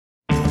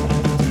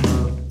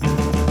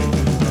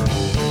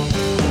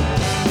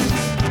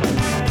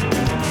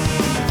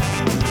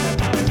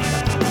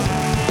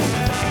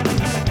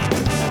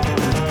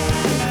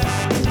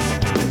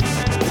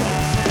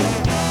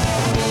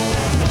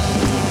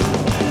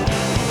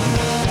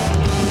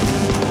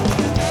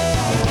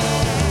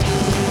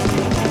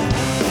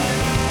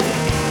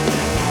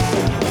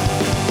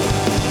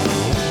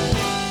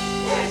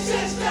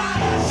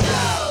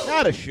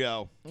What a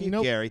show. Keith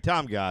Nope. Carey,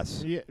 Tom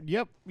Goss.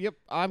 Yep.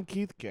 I'm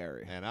Keith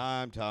Carey. And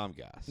I'm Tom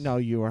Goss. No,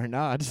 you are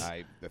not.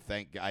 I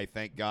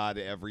thank God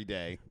every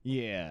day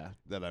Yeah,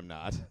 that I'm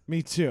not.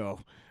 me too.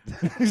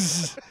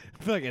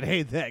 Fucking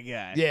hate that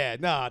guy. Yeah,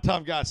 nah,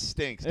 Tom Goss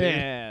stinks, dude.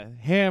 Yeah,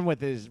 him with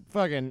his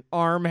fucking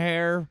arm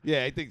hair.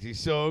 Yeah, he thinks he's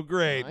so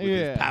great with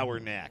Yeah. his power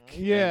neck.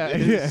 Yeah,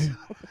 And yeah, his-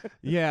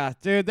 yeah,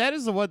 dude. That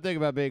is the one thing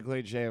about being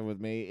clean shaven with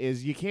me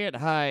is you can't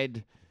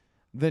hide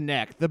the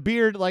neck, the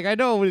beard. Like I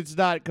know it's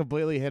not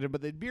completely hidden, but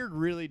the beard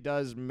really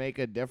does make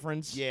a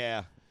difference.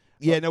 Yeah.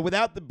 Yeah, no,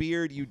 without the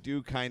beard, you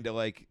do kind of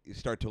like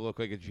start to look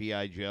like a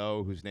G.I.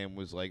 Joe whose name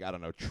was like, I don't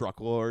know,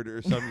 Trucklord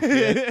or some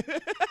shit.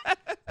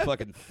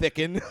 Fucking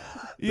Thicken. The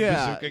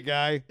Yeah. bazooka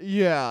guy.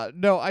 Yeah,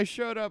 no, I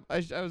showed up.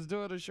 I was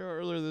doing a show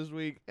earlier this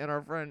week, and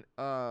our friend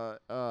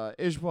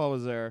Ishmael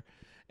was there,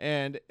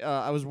 and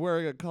I was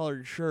wearing a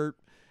colored shirt,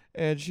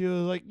 and she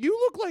was like, "You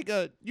look like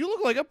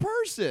a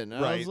person."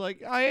 And I was Right.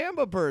 like, "I am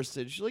a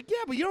person." She's like,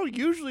 "Yeah, but you don't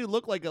usually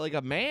look like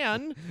a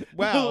man."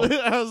 Wow.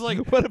 I was like,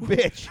 What a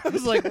bitch. I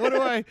was like, what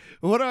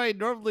do I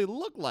normally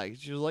look like?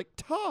 She was like,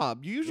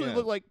 Tom. You usually Yeah.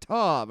 look like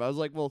Tom. I was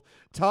like, well,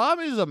 Tom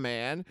is a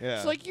man. Yeah.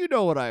 She's like, you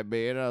know what I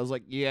mean. And I was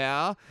like,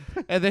 yeah.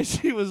 And then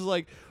she was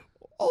like,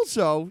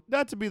 also,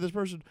 not to be this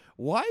person,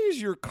 why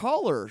is your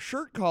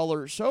shirt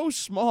collar, so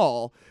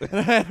small? And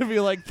I had to be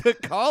like, the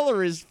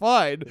collar is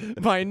fine.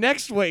 My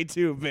neck's way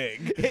too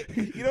big.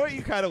 You know what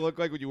you kind of look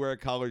like when you wear a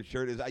collared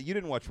shirt is you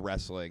didn't watch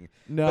wrestling.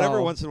 No. But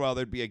every once in a while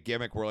there'd be a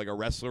gimmick where like a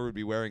wrestler would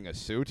be wearing a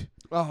suit.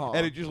 Uh-huh.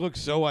 And it just looks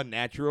so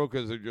unnatural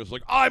because they're just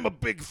like, I'm a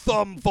big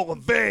thumb full of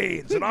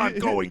veins and I'm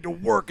going to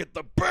work at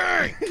the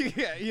bank.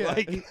 yeah.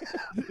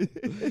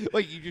 Like,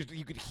 like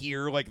you could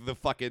hear like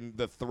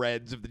the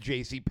threads of the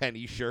J.C.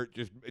 Penney shirt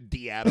just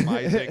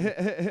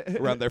deatomizing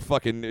around their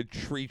fucking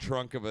tree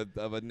trunk of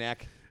a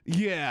neck.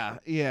 Yeah,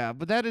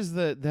 but that is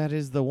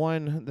the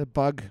one the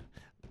bug.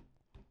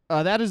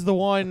 That is the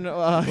one.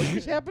 What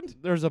just happened?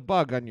 There's a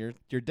bug on your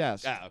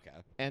desk, Ah, okay.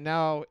 and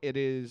now it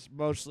is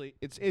mostly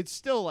it's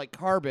still like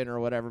carbon or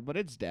whatever, but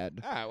it's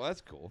dead. Ah, well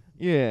that's cool.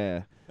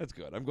 Yeah, That's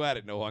good. I'm glad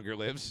it no longer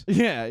lives.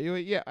 yeah.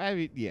 I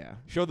mean, yeah.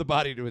 Show the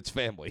body to its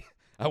family.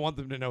 I want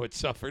them to know it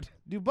suffered.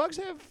 Do bugs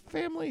have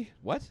family?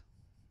 What?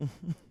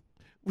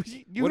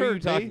 You What are you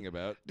heard me. talking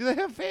about? Do they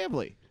have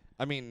family?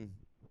 I mean,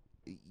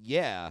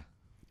 yeah.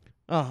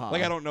 Uh-huh.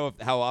 Like I don't know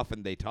how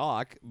often they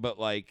talk, but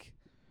like,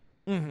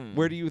 Mhm.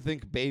 where do you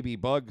think baby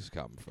bugs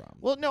come from?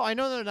 Well, no, I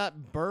know they're not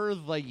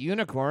birthed like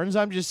unicorns.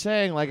 I'm just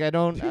saying, like, I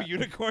don't. Do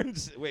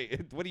unicorns?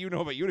 Wait, what do you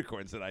know about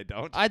unicorns that I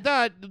don't? I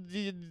thought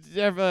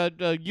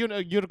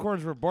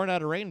unicorns were born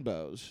out of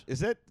rainbows.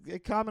 Is that a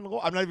common law?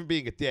 I'm not even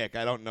being a dick.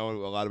 I don't know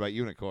a lot about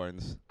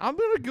unicorns. I'm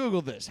gonna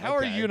Google this. How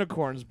are Okay.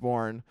 unicorns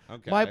born?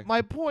 Okay.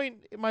 My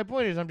point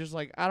is, I'm just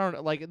like, I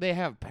don't like. They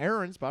have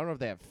parents, but I don't know if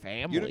they have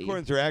family.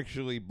 Unicorns are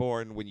actually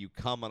born when you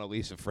come on a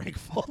Lisa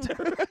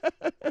Frankfurter.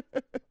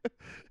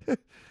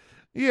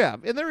 Yeah,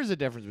 and there is a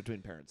difference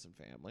between parents and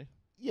family.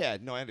 Yeah,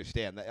 no, I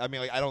understand that. I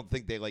mean, like, I don't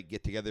think they like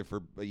get together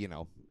for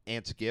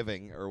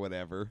Antsgiving or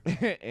whatever.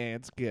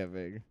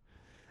 Antsgiving.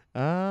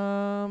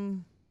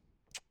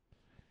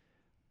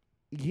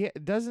 Yeah,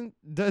 it doesn't.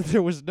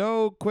 There was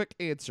no quick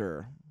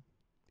answer.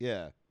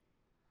 Yeah.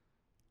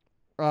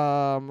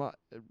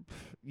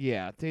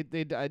 Yeah,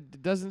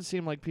 it doesn't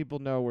seem like people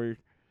know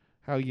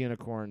how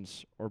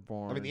unicorns are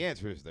born. I mean, the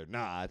answer is they're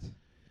not.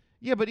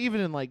 Yeah, but even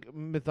in like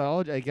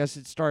mythology, I guess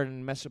it started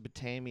in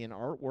Mesopotamian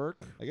artwork.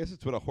 I guess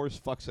it's when a horse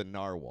fucks a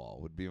narwhal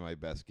would be my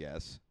best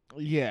guess.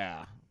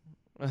 Yeah,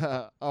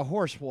 a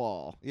horse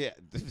wall. Yeah,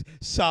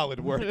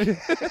 solid work.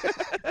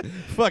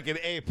 Fucking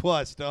A+,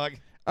 dog.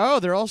 Oh,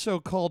 they're also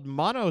called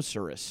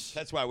monoceros.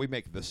 That's why we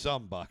make the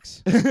some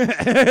bucks. Did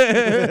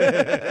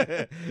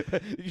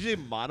you say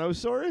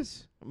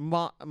monosaurus?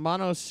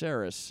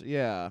 Monoceros,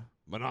 yeah.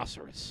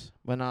 Monoceros.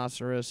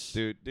 Monoceros.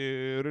 Do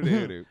do do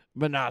do do.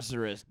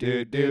 Monoceros.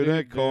 Do do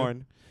do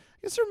corn. I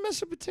guess they're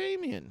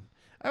Mesopotamian.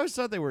 I always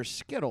thought they were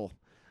Skittle.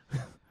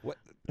 What?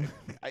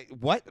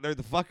 What? They're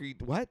the fuck are you?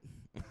 What?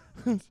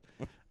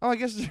 Oh, I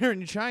guess they're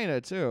in China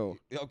too.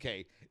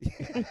 Okay.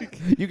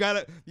 you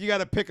gotta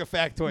pick a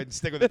factoid and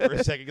stick with it for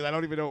a second because I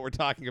don't even know what we're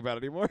talking about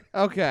anymore.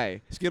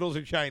 Okay. Skittles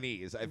are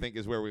Chinese, I think,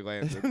 is where we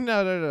landed.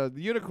 No.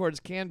 The unicorns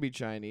can be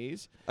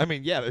Chinese. I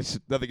mean, yeah, there's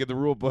nothing in the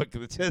rule book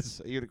that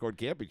says a unicorn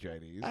can't be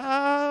Chinese.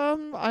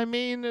 I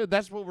mean,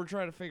 that's what we're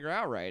trying to figure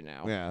out right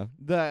now. Yeah.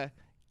 The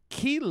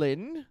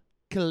Kilin.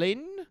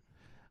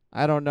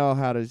 I don't know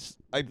how to.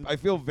 I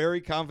feel very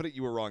confident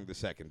you were wrong the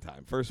second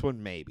time. First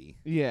one, maybe.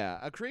 Yeah,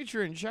 a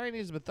creature in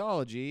Chinese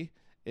mythology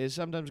is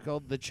sometimes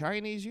called the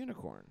Chinese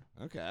unicorn.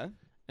 Okay.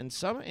 And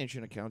some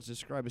ancient accounts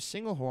describe a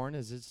single horn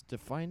as its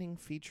defining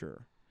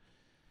feature.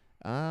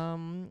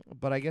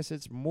 But I guess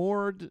it's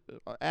more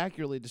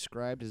accurately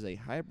described as a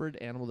hybrid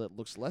animal that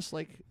looks less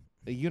like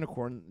a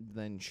unicorn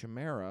than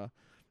chimera.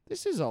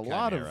 This is a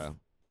lot of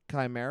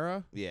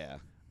chimera. Yeah.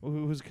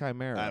 Who's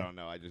chimera? I don't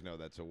know. I just know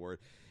that's a word.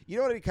 You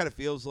know what it kind of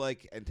feels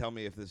like? And tell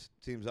me if this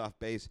seems off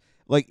base.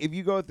 Like, if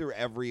you go through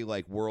every,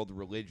 like, world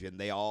religion,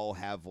 they all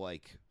have,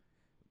 like,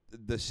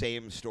 the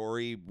same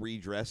story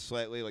redressed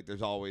slightly. Like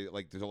there's always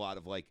there's a lot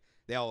of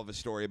they all have a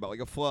story about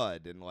a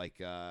flood and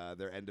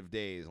their end of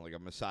days and a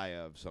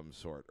messiah of some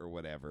sort or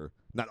whatever.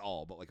 Not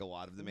all, but a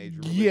lot of the major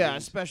religions. Yeah,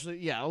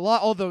 especially a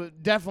lot. Although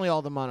definitely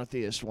all the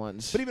monotheist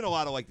ones. But even a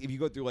lot of if you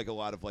go through a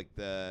lot of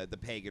the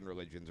pagan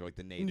religions or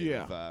the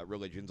native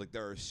religions,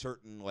 there are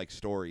certain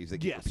stories that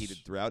get repeated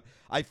throughout.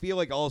 I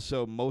feel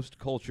also most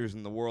cultures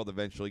in the world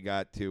eventually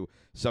got to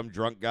some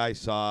drunk guy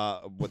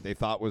saw what they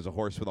thought was a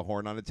horse with a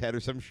horn on its head or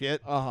some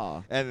shit.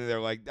 And then they're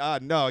like,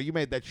 no, you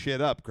made that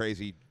shit up,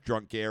 crazy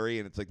drunk Gary.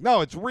 And it's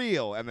no, it's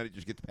real. And then it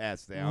just gets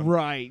passed down.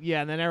 Right. Yeah.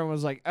 And then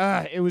everyone's like,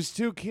 it was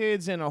two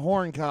kids in a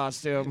horn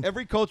costume.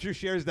 Every culture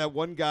shares that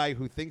one guy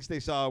who thinks they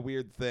saw a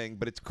weird thing,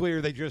 but it's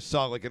clear they just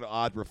saw an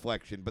odd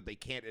reflection, but they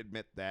can't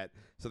admit that,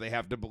 so they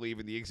have to believe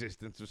in the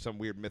existence of some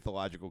weird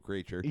mythological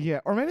creature. Yeah,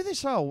 or maybe they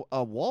saw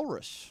a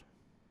walrus.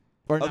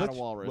 Or not a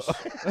walrus.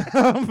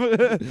 Or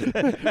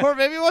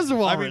maybe it was a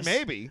walrus. I mean,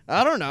 maybe.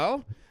 I don't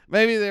know.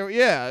 Maybe they were,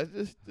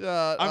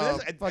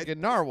 fucking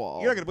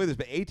narwhal. You're not going to believe this,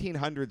 but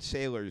 1,800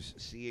 sailors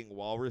seeing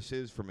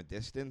walruses from a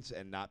distance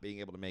and not being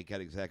able to make out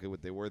exactly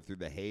what they were through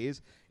the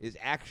haze is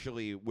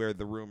actually where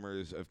the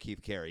rumors of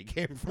Keith Carey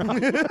came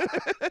from.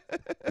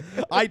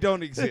 I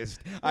don't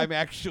exist. I'm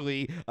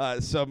actually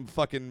some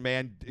fucking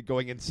man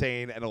going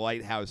insane at a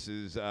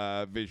lighthouse's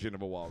vision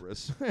of a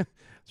walrus.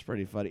 It's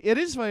pretty funny. It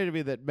is funny to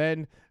me that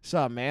men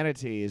saw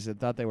manatees and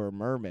thought they were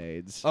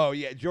mermaids. Oh,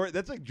 yeah.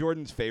 That's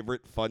Jordan's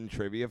favorite fun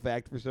trivia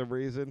fact for some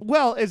reason.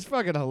 Well, it's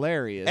fucking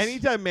hilarious.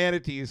 Anytime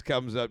manatees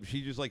comes up,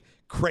 she just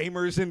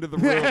Kramers into the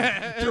room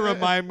to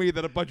remind me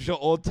that a bunch of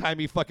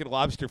old-timey fucking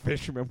lobster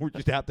fishermen were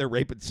just out there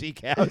raping sea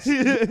cows.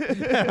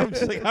 And I'm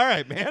just all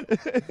right, man.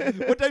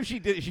 One time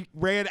she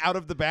ran out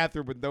of the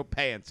bathroom with no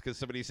pants because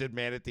somebody said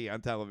manatee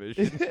on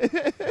television.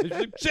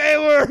 She's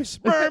sailors,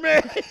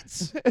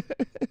 mermaids.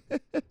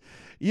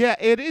 Yeah,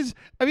 it is.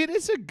 I mean,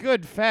 it's a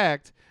good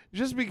fact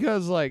just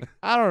because, I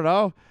don't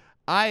know.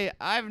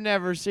 I've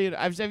never seen.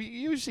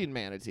 You've seen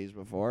manatees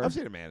before? I've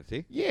seen a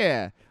manatee.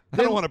 Yeah. I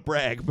don't want to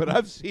brag, but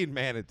I've seen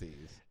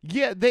manatees.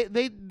 Yeah,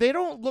 they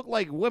don't look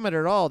like women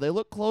at all. They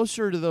look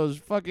closer to those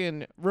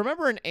fucking.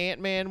 Remember in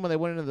Ant-Man when they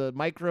went into the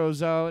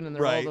microzone and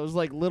there were all those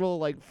little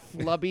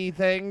flubby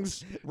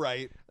things?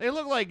 Right. They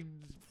look like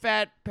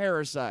fat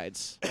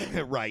parasites.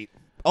 Right.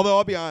 Although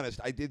I'll be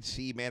honest, I did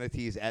see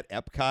manatees at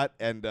Epcot,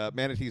 and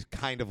manatees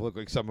kind of look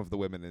like some of the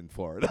women in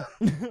Florida.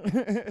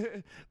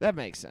 That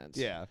makes sense.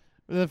 Yeah.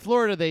 In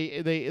Florida,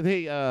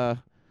 the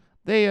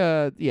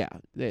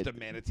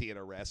manatee in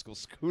a rascal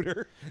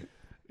scooter.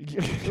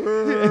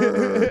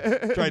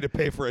 Trying to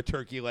pay for a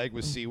turkey leg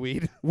with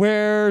seaweed.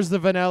 Where's the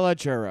vanilla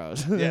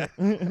churros? Yeah.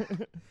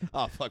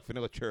 Oh, fuck.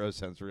 Vanilla churros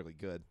sounds really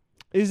good.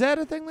 Is that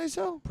a thing they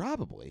sell?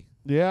 Probably.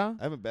 Yeah.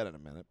 I haven't been in a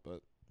minute, but.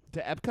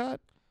 To Epcot?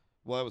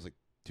 Well, that was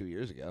 2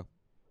 years ago.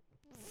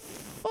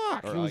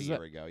 Fuck. Or a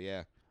year ago,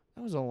 yeah.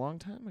 That was a long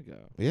time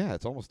ago. Yeah,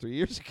 it's almost 3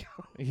 years ago.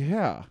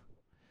 Yeah.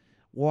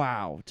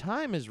 Wow.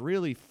 Time is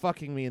really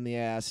fucking me in the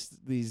ass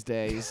these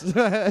days.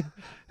 Yeah,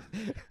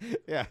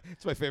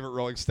 it's my favorite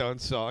Rolling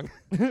Stones song.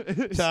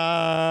 Time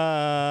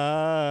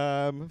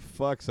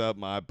fucks up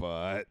my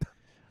butt.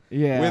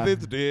 Yeah. With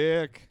its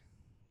dick.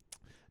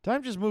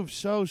 Time just moved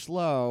so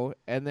slow,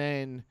 and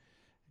then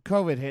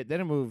COVID hit.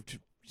 Then it moved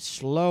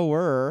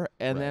slower,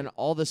 and then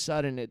all of a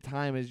sudden,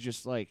 time is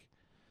just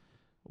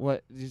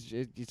what?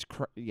 It's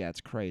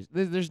crazy.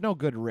 There's no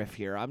good riff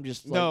here. I'm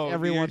just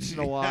every once in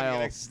a while.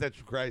 An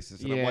existential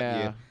crisis, and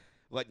I'm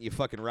letting you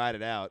fucking ride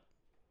it out.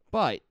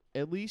 But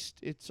at least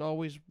it's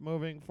always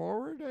moving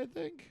forward, I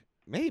think.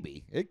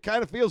 Maybe. It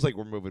kind of feels like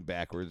we're moving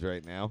backwards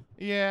right now.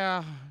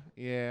 Yeah.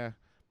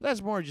 That's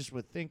more just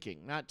with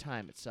thinking, not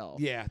time itself.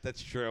 Yeah,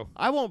 that's true.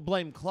 I won't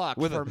blame clocks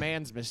for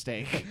man's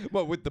mistake.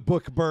 What, with the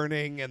book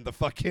burning and the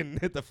fucking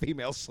the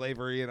female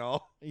slavery and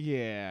all?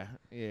 Yeah.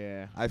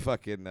 I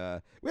fucking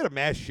we had a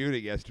mass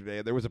shooting yesterday,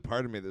 and there was a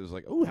part of me that was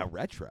like, "Ooh, how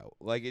retro!"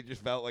 It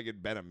just felt like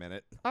it'd been a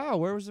minute. Oh,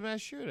 where was the mass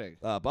shooting?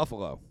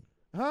 Buffalo.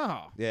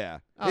 Oh. Yeah.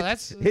 Oh,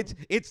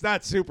 it's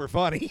not super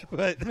funny,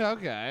 but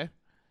okay.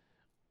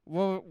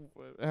 Well,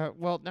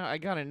 now I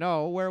gotta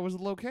know, where was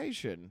the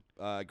location?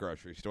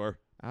 Grocery store.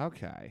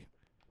 Okay.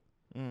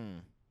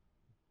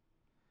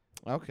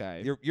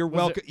 Okay. You're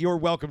welcome. You're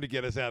welcome to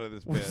get us out of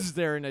this bit. Was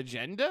there an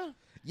agenda?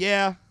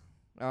 Yeah.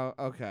 Oh,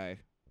 okay.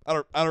 I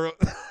don't.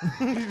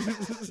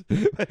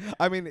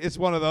 I mean, it's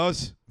one of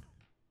those.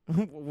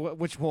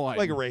 Which one?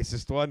 Like a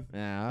racist one.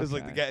 Yeah. Okay. It's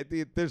like the guy.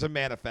 There's a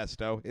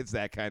manifesto. It's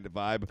that kind of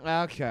vibe.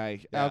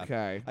 Okay. Yeah.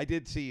 Okay. I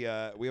did see.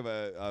 We have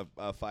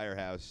a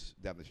firehouse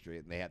down the street,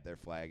 and they had their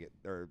flag.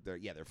 Their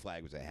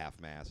flag was at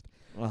half mast,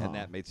 and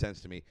that made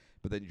sense to me.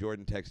 But then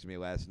Jordan texted me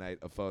last night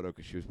a photo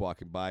because she was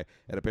walking by,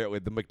 and apparently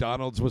the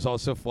McDonald's was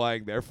also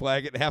flying their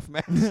flag at half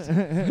mast.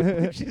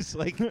 Which is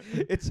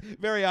it's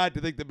very odd to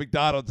think that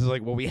McDonald's is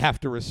well, we have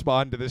to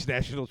respond to this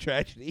national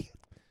tragedy.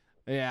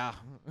 Yeah.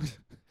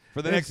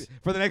 For the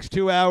next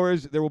 2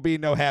 hours, there will be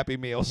no Happy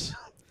Meals.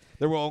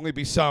 There will only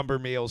be somber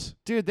meals.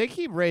 Dude, they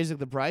keep raising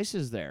the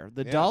prices there.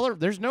 Dollar,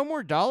 there's no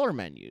more dollar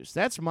menus.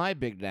 That's my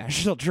big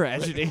national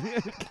tragedy.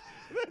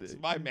 That's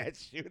my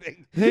mass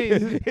shooting. Hey.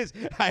 Is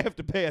I have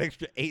to pay an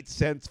extra 8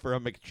 cents for a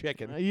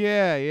McChicken.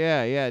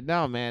 Yeah.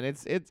 No, man,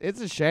 it's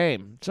a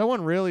shame.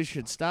 Someone really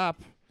should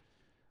stop.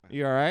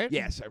 You all right?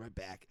 Yeah, sorry, my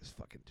back is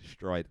fucking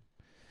destroyed.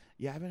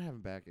 Yeah, I've been having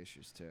back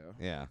issues too.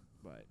 Yeah.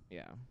 But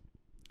yeah.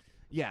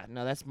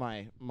 No, that's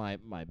my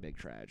big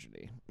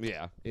tragedy.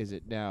 Yeah. Is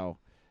it now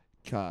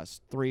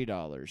costs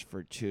 $3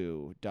 for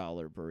 $2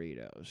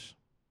 burritos?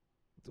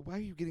 Why are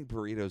you getting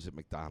burritos at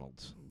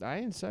McDonald's?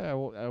 I didn't say I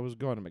was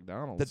going to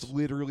McDonald's. That's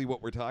literally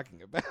what we're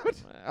talking about.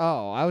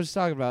 Oh, I was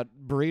talking about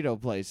burrito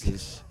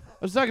places.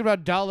 I was talking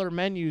about dollar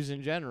menus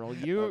in general.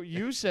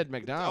 You said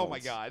McDonald's. Oh my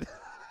God.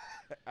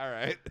 All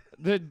right.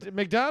 The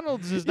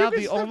McDonald's is You not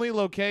can the stop- only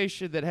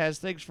location that has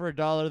things for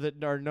 $1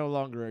 that are no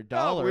longer $1.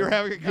 No, we were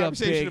having a you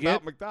conversation bigot.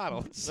 about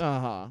McDonald's.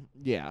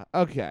 Yeah.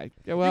 Okay.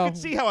 Yeah, well, you can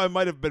see how I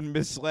might have been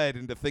misled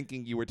into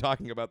thinking you were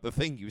talking about the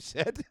thing you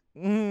said.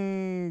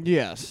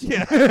 Yes.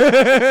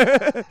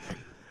 Yeah.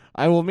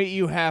 I will meet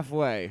you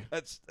halfway.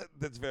 That's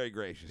very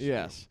gracious. of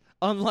Yes.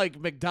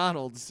 Unlike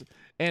McDonald's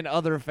and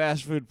other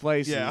fast food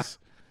places. Yeah.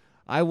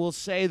 I will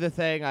say the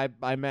thing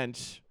I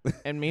meant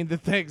and mean the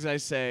things I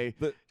say,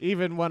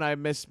 even when I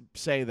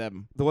missay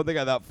them. The one thing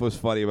I thought was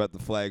funny about the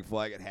flag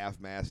at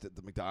half-mast at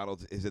the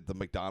McDonald's is that the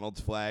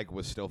McDonald's flag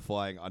was still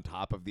flying on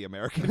top of the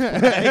American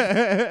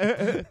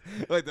flag.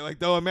 like,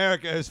 though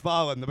America has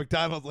fallen, the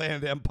McDonald's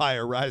land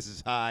empire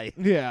rises high.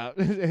 Yeah.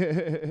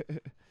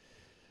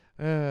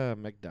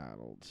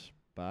 McDonald's.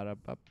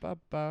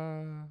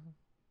 Ba-da-ba-ba-ba.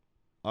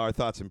 Our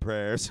thoughts and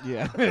prayers.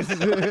 Yeah.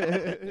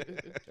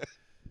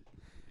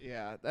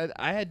 Yeah,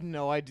 I had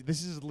no idea.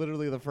 This is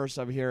literally the first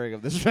I'm hearing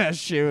of this mass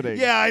shooting.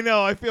 Yeah, I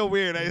know. I feel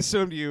weird. I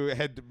assumed you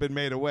had been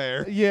made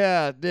aware.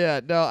 Yeah.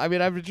 No, I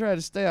mean, I've been trying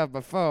to stay off my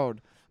phone.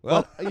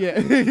 Well,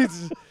 Yeah.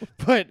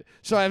 But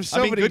so I have so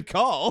many. good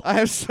call. I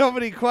have so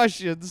many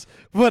questions,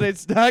 but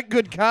it's not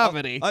good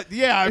comedy.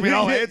 Yeah, I mean,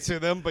 I'll answer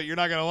them, but you're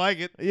not gonna like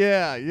it.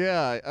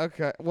 Yeah.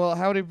 Okay. Well,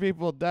 how many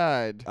people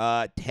died?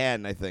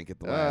 10, I think, at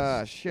the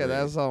last. Shit,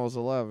 that's almost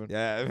 11.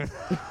 Yeah.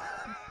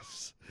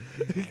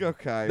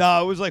 Okay.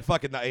 No, it was like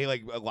fucking. He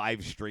like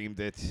live streamed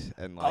it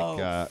and like.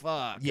 Oh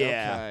fuck.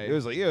 Yeah. Okay. It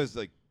was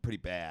like pretty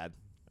bad.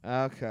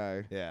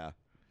 Okay. Yeah.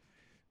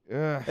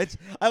 Ugh.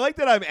 I like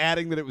that I'm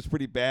adding that it was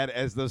pretty bad,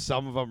 as though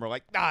some of them are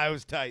like, nah, it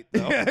was tight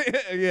though.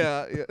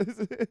 yeah.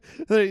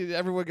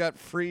 Everyone got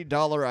free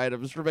dollar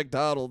items for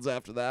McDonald's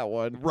after that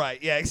one.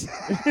 Right. Yeah.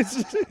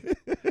 Just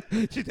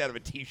out of a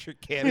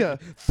T-shirt can. Yeah.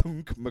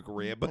 Thunk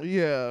McRib.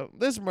 Yeah.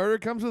 This murder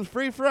comes with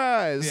free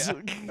fries.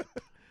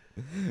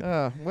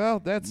 Yeah. Well,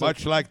 that's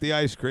Much like the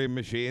ice cream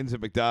machines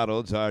at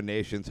McDonald's, our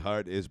nation's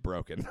heart is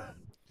broken,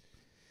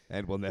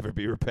 and will never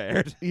be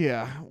repaired.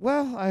 Yeah.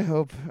 Well, I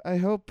hope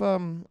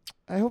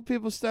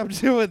people stop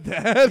doing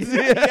that.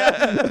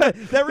 Yeah.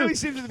 That really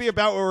seems to be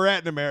about where we're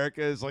at in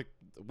America. Is like,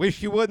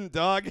 wish you wouldn't,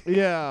 dog.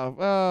 Yeah.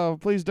 Oh,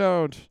 please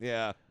don't.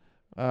 Yeah.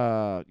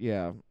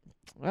 Yeah.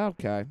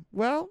 Okay.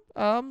 Well,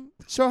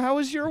 so how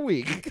was your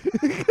week?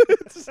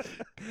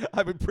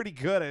 I've been pretty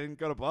good. I didn't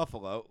go to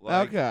Buffalo.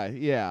 Like, Okay.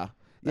 Yeah.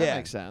 That Yeah.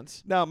 makes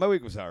sense. No, my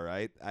week was all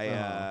right.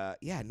 Uh-huh.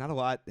 Yeah, not a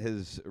lot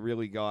has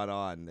really gone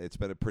on. It's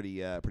been a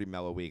pretty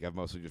mellow week. I've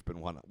mostly just been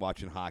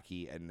watching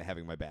hockey and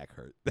having my back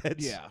hurt.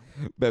 That's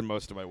been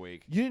most of my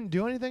week. You didn't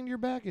do anything to your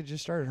back? It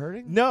just started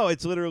hurting? No,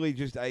 it's literally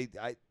just I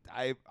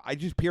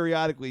just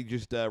periodically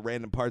just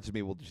random parts of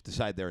me will just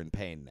decide they're in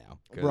pain now.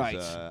 'Cause, Right.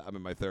 I'm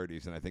in my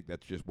 30s, and I think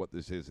that's just what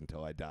this is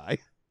until I die.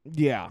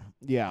 Yeah.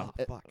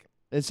 Fuck.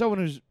 As someone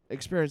who's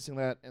experiencing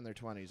that in their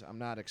 20s, I'm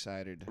not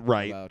excited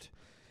Right. about.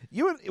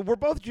 We're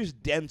both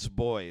just dense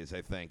boys,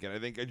 I think, and I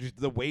think just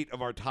the weight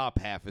of our top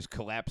half is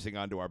collapsing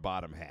onto our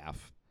bottom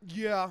half.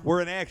 Yeah.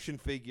 We're an action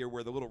figure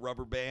where the little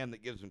rubber band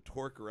that gives them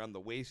torque around the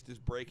waist is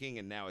breaking,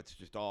 and now it's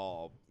just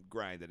all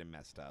grinded and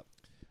messed up.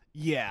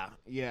 Yeah.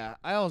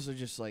 I also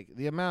just like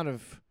the amount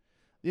of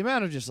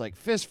just like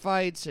fist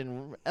fights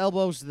and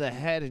elbows to the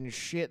head and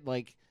shit.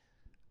 Like,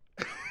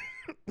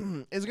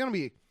 it's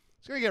gonna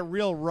get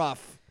real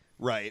rough.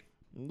 Right.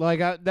 Like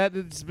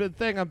that's the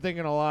thing I'm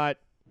thinking a lot.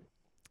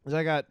 Is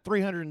I got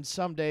 300 and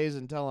some days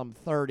until I'm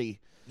 30.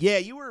 Yeah,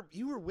 you were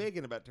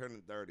wigging about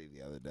turning 30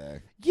 the other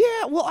day.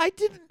 Yeah, well,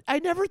 I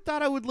never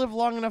thought I would live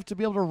long enough to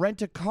be able to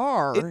rent a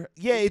car.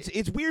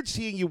 It's weird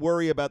seeing you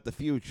worry about the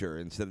future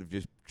instead of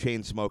just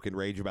chain smoke and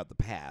rage about the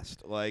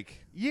past.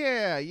 Like,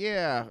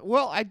 Yeah.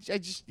 Well, I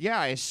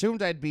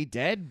assumed I'd be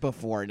dead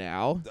before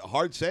now.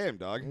 hard saying,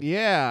 dog.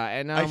 Yeah,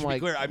 and I I'm should like,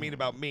 be clear. I mean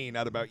about me,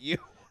 not about you.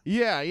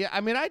 yeah.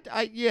 I mean,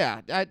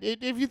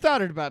 if you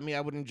thought it about me,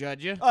 I wouldn't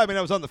judge you. I mean,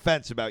 I was on the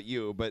fence about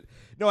you, but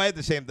no, I had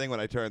the same thing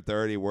when I turned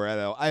 30, where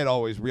I had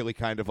always really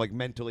kind of like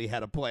mentally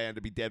had a plan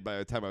to be dead by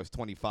the time I was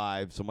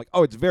 25. So I'm like,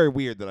 oh, it's very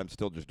weird that I'm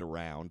still just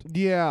around.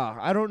 Yeah,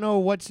 I don't know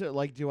what's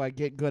like. Do I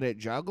get good at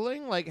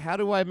juggling? Like, how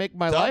do I make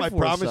my Tom, life? I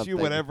worth promise something? you,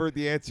 whatever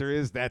the answer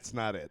is, that's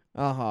not it.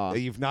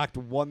 You've knocked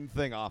one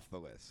thing off the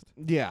list.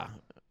 Yeah.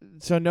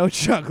 So no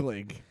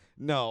juggling.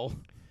 No,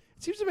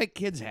 It seems to make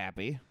kids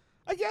happy.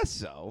 I guess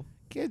so.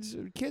 Kids.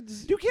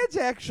 Do kids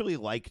actually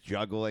like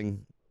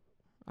juggling?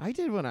 I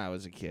did when I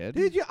was a kid.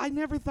 Did you? I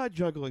never thought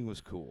juggling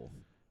was cool.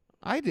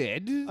 I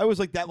did. I was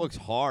like, that looks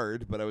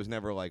hard, but I was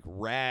never like,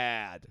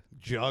 rad,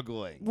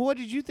 juggling. What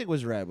did you think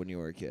was rad when you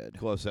were a kid?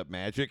 Close-up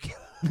magic.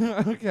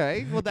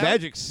 Okay. Well,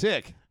 Magic's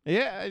sick.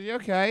 Yeah,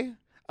 okay.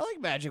 I like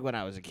magic when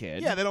I was a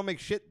kid. Yeah, they don't make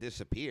shit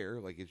disappear.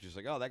 Like, it's just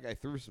like, oh, that guy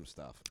threw some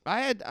stuff.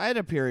 I had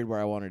a period where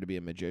I wanted to be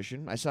a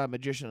magician. I saw a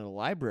magician in a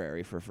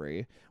library for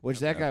free, which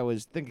that guy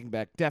was, thinking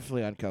back,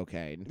 definitely on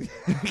cocaine.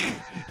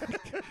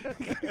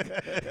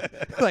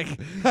 Like,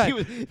 He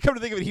was, come to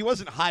think of it, he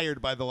wasn't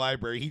hired by the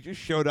library. He just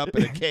showed up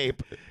in a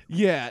cape.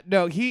 yeah,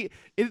 no,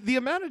 the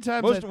amount of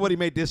times Most of what he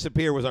made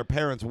disappear was our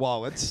parents'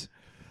 wallets.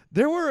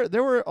 there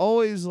were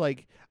always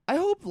like, I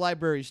hope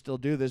libraries still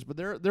do this, but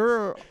there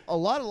are a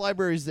lot of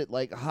libraries that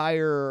like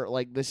hire,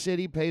 like the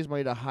city pays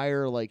money to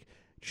hire like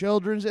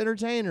children's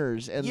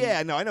entertainers. And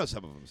Yeah, no, I know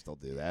some of them still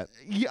do that.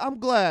 yeah, I'm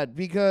glad,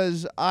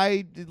 because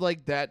I did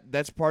like that.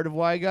 That's part of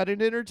why I got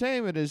into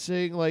entertainment, is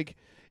saying like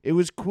it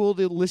was cool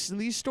to listen to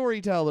these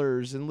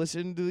storytellers and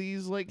listen to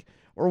these like,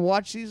 or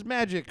watch these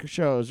magic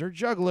shows or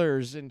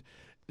jugglers and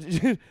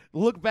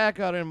look back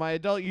on it in my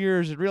adult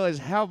years and realize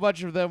how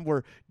much of them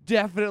were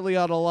definitely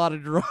on a lot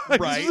of drugs.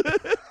 Right.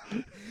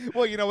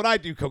 Well, you know, when I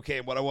do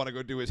cocaine, what I want to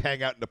go do is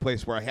hang out in a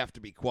place where I have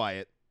to be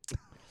quiet.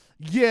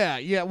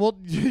 Yeah. Well,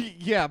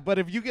 yeah. But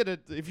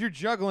if you're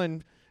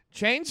juggling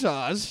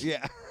chainsaws,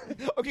 Yeah.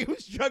 Okay,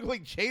 who's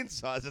juggling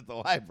chainsaws at the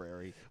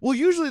library? well,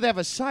 usually they have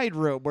a side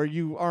room where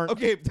you aren't.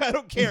 Okay, I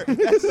don't care.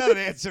 That's not an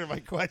answer to my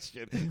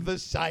question. The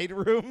side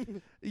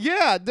room?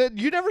 Yeah.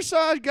 You never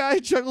saw a guy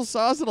juggle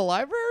saws at a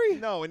library?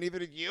 No, and neither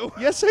did you.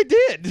 Yes, I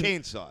did.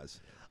 Chainsaws.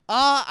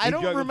 I He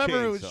don't juggled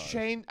remember. It was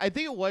chainsaws. I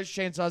think it was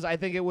chainsaws. I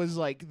think it was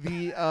like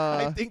the.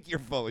 I think you're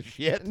full of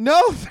shit.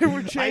 No, they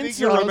were chainsaws. I think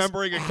you're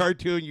remembering a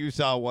cartoon you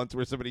saw once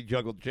where somebody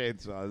juggled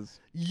chainsaws.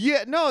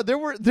 Yeah, no, there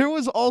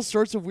was all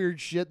sorts of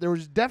weird shit. There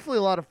was definitely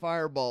a lot of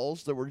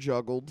fireballs that were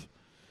juggled.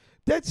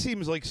 That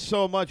seems like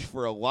so much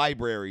for a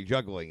library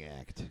juggling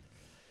act.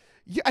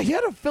 Yeah, I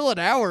had to fill an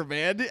hour,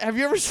 man. Have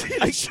you ever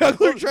seen a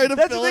juggler try to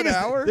That's the fill thing an is,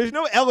 hour? There's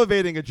no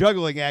elevating a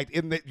juggling act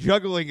in that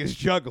juggling is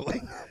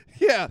juggling.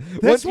 Yeah,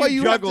 that's Once why you've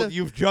you juggled, have to.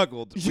 you've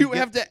juggled. You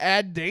have to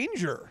add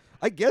danger.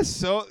 I guess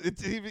so.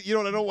 It's even, you know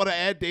what I don't want to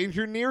add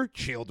danger near?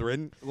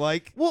 Children.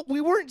 Like, Well, we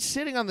weren't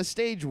sitting on the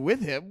stage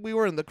with him. We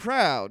were in the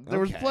crowd. There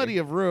was Okay. plenty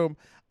of room.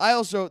 I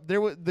also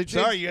there was the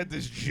sorry, you had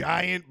this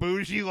giant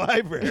bougie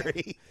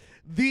library.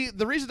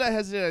 The reason I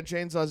hesitated on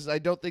chainsaws is I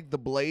don't think the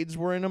blades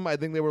were in them. I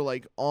think they were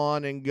like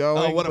on and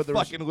going. Oh, what a but there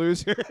was- fucking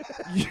loser.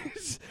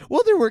 Yes.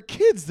 Well, there were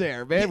kids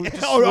there, man. We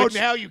just Oh, switched-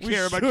 now you we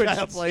care about switched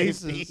child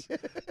places. safety.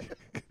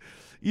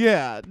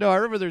 Yeah, no, I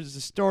remember there's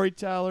a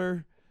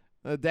storyteller.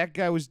 That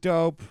guy was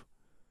dope.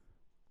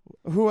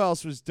 Who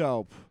else was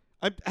dope?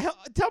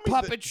 Tell me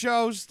Puppet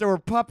shows. There were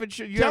puppet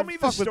shows. You Tell ever me the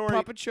fuck with story-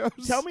 puppet shows?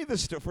 Tell me the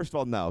story. First of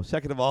all, no.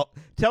 Second of all,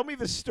 tell me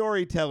the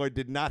storyteller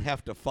did not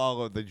have to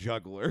follow the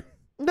juggler.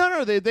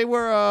 No, they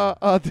were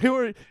they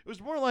were. It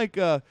was more like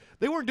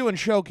they weren't doing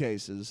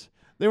showcases.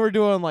 They were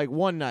doing like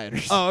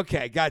one-nighters. Oh,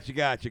 okay. Gotcha.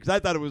 Because I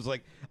thought it was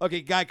like,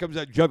 okay, guy comes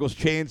out, juggles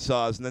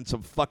chainsaws, and then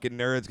some fucking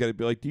nerd's going to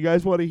be like, do you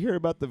guys want to hear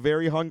about the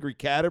very hungry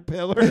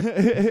caterpillar?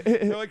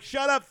 They're like,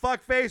 shut up,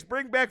 fuckface.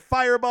 Bring back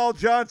Fireball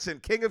Johnson,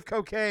 king of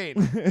cocaine.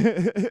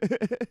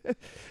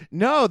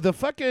 No, the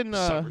fucking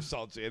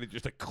Somersaults in, it's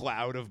just a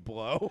cloud of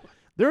blow.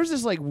 there was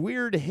this like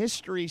weird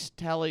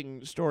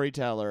history-telling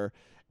storyteller,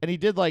 and he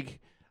did like.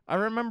 I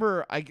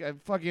remember I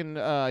fucking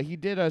he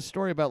did a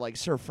story about like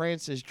Sir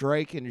Francis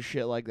Drake and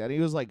shit like that. He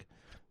was like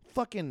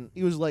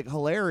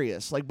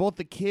hilarious. Like both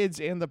the kids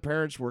and the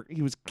parents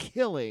he was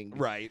killing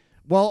Right.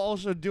 while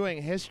also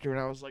doing history, and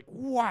I was like,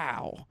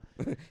 wow.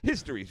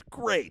 History's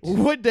great.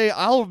 One day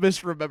I'll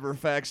misremember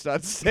facts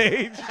on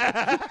stage.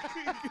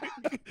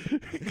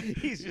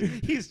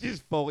 he's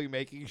just fully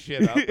making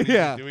shit up. And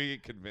Yeah. He's doing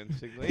it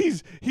convincingly.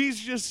 he's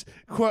just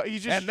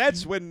and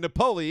that's when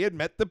Napoleon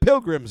met the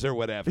Pilgrims or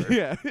whatever.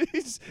 yeah,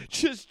 he's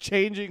just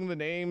changing the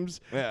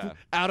names Yeah.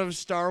 out of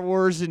Star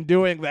Wars and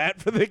doing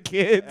that for the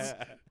kids.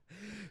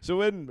 So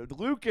when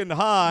Luke and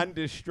Han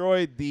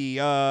destroyed the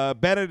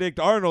Benedict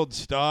Arnold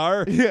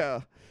star,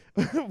 Yeah.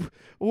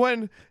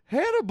 When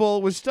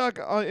Hannibal was stuck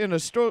in a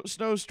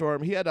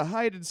snowstorm, he had to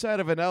hide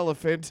inside of an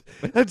elephant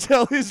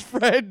until his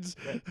friends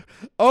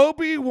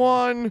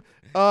Obi-Wan,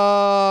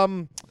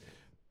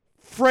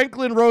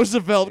 Franklin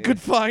Roosevelt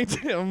could find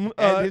him.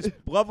 and his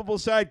lovable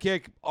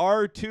sidekick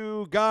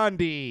R2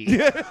 Gandhi.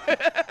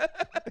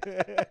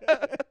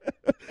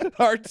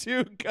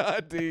 R2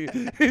 Gandhi.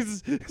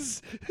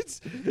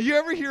 You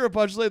ever hear a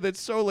punchline that's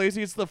so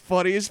lazy it's the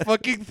funniest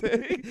fucking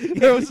thing?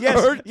 That was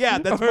Yes, yeah,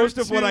 that's most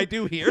of what I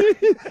do here.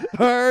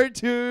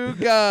 R2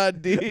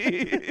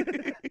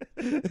 Gandhi.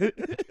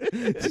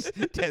 Just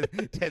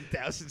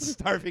 10,000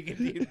 starving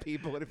Indian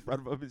people, and in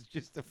front of him is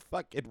just a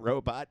fucking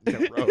robot in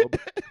a robe.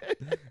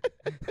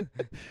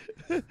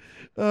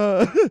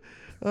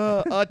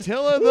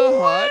 Attila the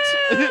Hutt.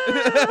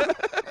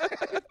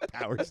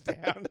 Powers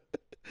down.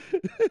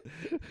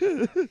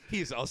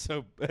 He's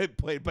also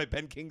played by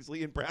Ben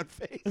Kingsley in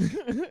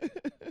brownface.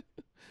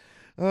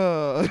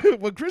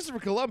 when Christopher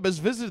Columbus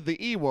visited the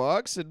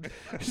Ewoks and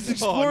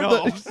explored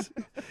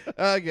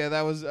okay,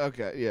 that was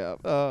okay. Yeah,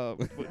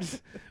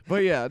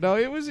 but yeah, no,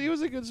 it was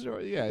a good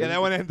story. Yeah,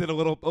 that one ended a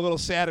little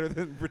sadder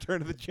than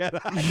Return of the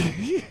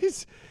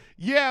Jedi.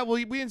 Yeah, well,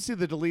 we didn't see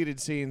the deleted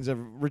scenes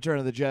of Return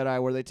of the Jedi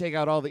where they take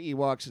out all the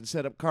Ewoks and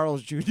set up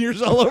Carl's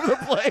Jr.'s all over the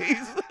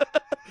place.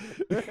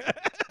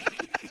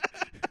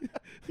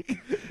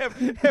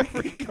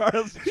 Every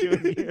Carl's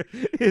Jr.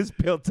 is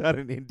built on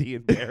an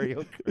Indian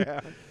burial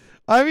ground.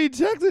 I mean,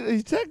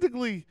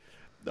 technically,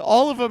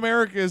 all of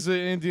America is an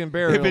Indian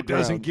burial ground. If it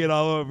doesn't get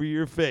all over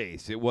your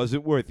face, it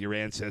wasn't worth your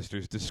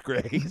ancestors'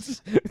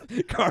 disgrace.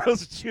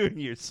 Carl's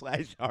Jr.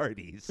 /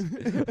 Hardee's,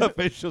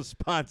 official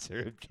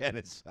sponsor of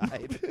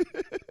genocide.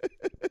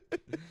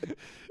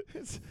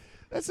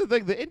 That's the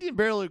thing. The Indian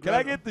burial ground. Can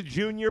I get the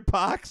junior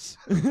pox?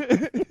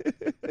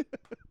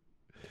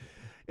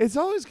 It's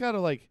always kind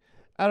of like,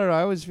 I don't know.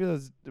 I always feel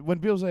when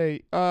people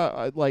say,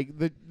 like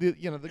the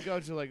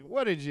goats are like,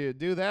 "What did you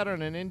do that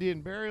on an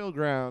Indian burial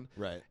ground?"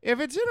 Right. If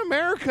it's in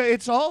America,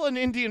 it's all an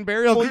Indian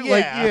burial ground.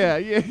 Yeah.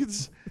 Like,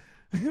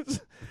 yeah.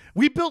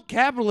 We built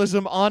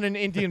capitalism on an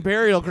Indian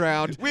burial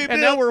ground, and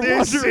now we're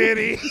this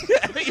wondering. city.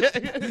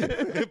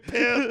 We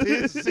built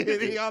this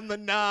city on the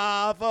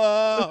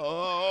Navajo.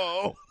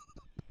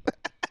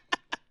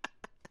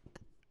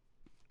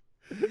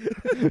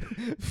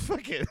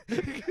 Fuck it.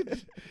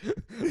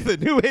 The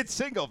new hit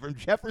single from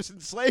Jefferson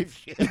Slave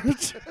Ship.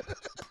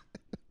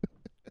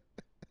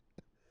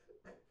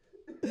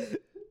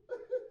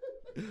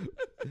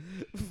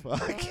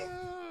 Fuck.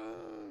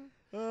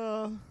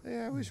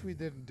 Yeah, I wish we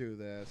didn't do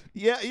that.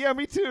 Yeah,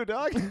 me too,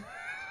 dog.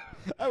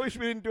 I wish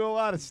we didn't do a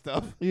lot of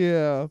stuff.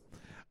 Yeah,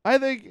 I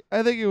think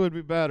it would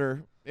be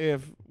better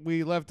if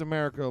we left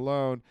America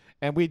alone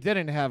and we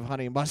didn't have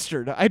honey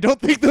mustard. I don't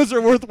think those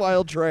are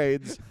worthwhile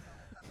trades.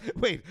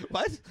 Wait,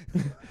 what?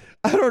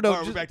 I don't know.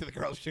 Oh, we're back to the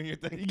Carl's Jr.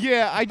 thing.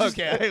 Yeah, I just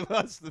I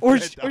lost the or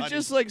thread to honey.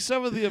 just like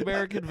some of the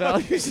American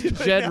values in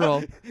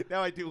general.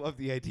 Now I do love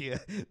the idea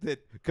that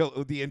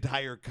the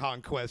entire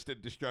conquest and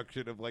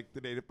destruction of like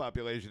the native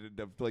population and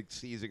of like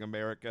seizing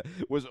America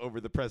was over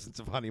the presence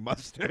of honey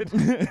mustard.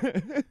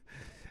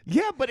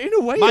 Yeah, but in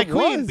a way, My it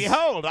queen, was.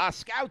 behold, our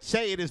scouts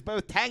say it is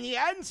both tangy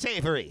and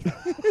savory.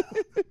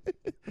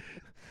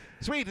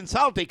 Sweet and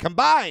salty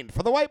combined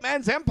for the white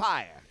man's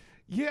empire.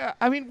 Yeah,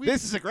 I mean,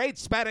 This is a great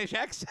Spanish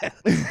accent.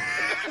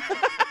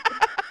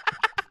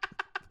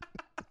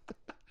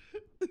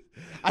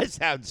 I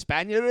sound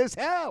Spaniard as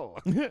hell.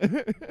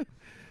 in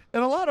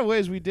a lot of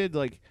ways, we did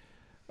like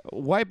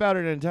wipe out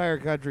an entire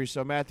country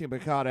so Matthew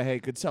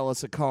McConaughey could sell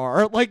us a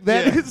car. Like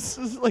that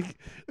is like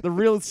the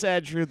real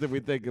sad truth if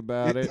we think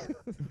about it.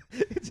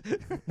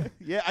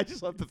 Yeah, I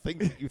just love the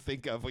things that you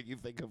think of when you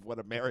think of what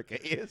America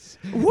is.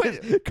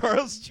 What?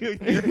 Carl's Jr.,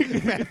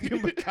 Matthew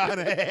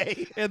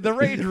McConaughey, And the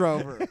Range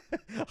Rover.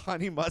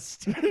 honey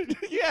mustard.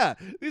 Yeah,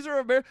 these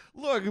are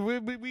Look,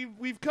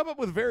 we've come up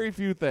with very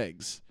few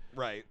things.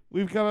 Right.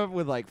 We've come up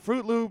with like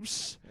Fruit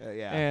Loops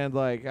Yeah. and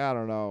like I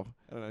don't know,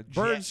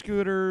 bird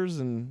scooters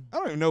and I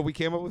don't even know if we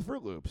came up with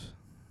Fruit Loops.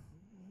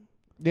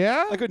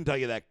 yeah. I couldn't tell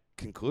you that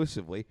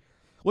conclusively.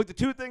 Look, the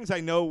two things I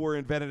know were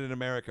invented in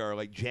America are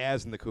like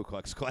jazz and the Ku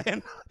Klux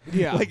Klan.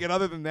 Yeah. Like, and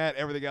other than that,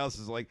 everything else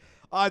is like,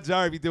 odds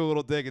are if you do a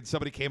little dig and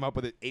somebody came up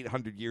with it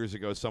 800 years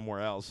ago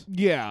somewhere else.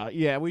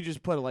 Yeah. We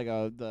just put like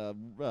the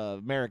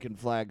American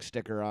flag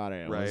sticker on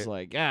it. It was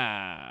Right.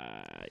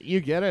 like,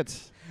 you get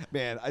it.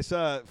 Man, I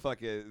saw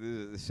this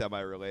is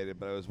semi-related,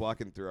 but I was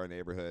walking through our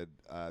neighborhood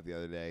the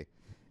other day,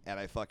 and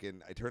I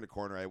turned a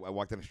corner. I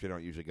walked down a street I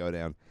don't usually go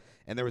down,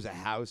 and there was a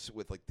house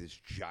with like this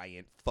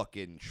giant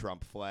fucking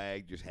Trump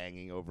flag just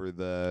hanging over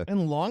the.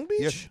 In Long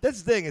Yeah, Beach?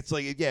 that's the thing. It's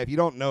like, if you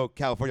don't know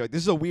California, like,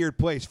 this is a weird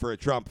place for a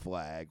Trump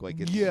flag. Like,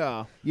 it's,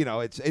 Yeah.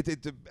 it's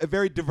a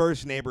very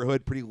diverse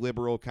neighborhood, pretty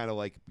liberal, kind of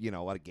like, a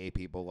lot of gay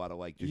people, a lot of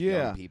like just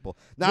young people.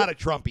 Not a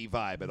Trumpy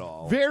vibe at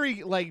all.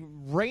 Very like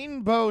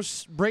rainbow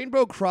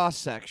cross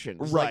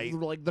sections. Right.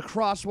 Like the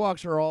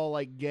crosswalks are all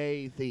like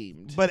gay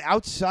themed. But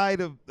outside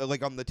of,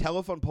 like, on the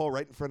telephone pole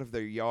right in front of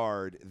their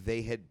yard,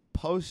 they had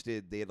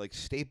like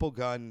staple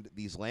gunned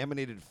these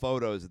laminated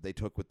photos that they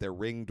took with their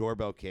Ring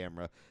doorbell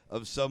camera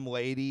of some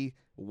lady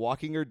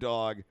walking her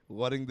dog,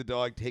 letting the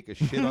dog take a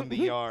shit on the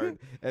yard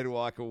and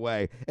walk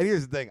away. And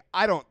here's the thing.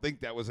 I don't think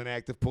that was an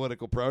act of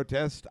political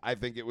protest. I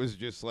think it was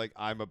just like,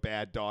 I'm a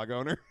bad dog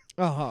owner.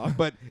 Uh-huh.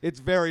 But it's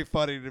very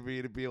funny to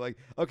me to be like,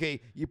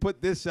 okay, you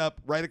put this up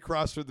right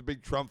across from the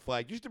big Trump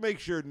flag just to make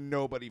sure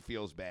nobody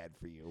feels bad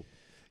for you.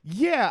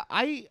 Yeah,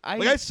 I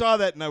saw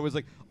that and I was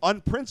like,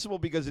 on principle,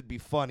 because it'd be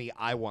funny,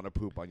 I want to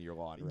poop on your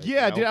lawn. Right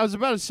yeah, now. dude, I was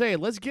about to say,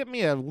 let's get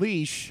me a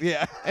leash.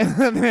 Yeah.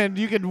 And then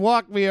you can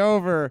walk me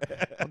over.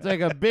 I'll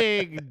take a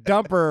big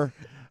dumper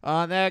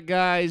on that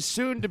guy's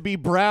soon-to-be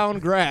brown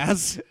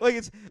grass. Like,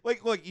 it's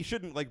like, look, you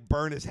shouldn't like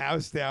burn his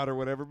house down or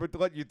whatever, but to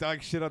let your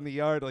dog shit on the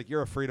yard, like,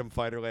 you're a freedom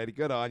fighter, lady.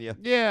 Good on you.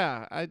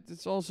 Yeah,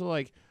 it's also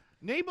like,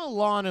 Name a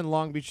lawn in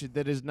Long Beach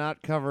that is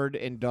not covered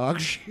in dog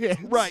shit.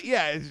 Right,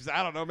 yeah. It's just,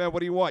 I don't know, man.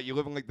 What do you want? You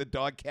live in like the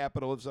dog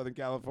capital of Southern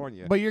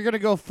California. But you're going to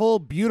go full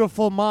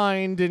beautiful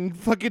mind and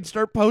fucking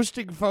start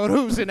posting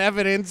photos and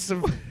evidence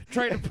of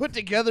trying to put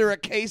together a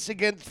case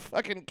against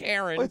fucking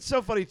Karen. Well, it's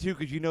so funny, too,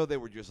 because you know they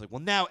were just like,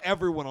 well, now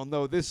everyone will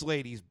know this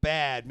lady's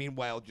bad.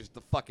 Meanwhile, just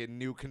the fucking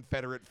new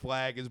Confederate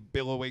flag is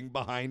billowing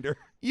behind her.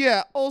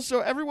 Yeah, also,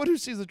 everyone who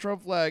sees the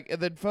Trump flag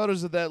and then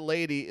photos of that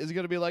lady is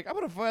going to be like, I'm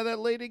going to find that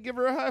lady and give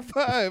her a high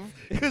five.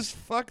 Because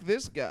fuck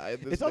this guy.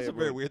 It's also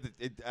very weird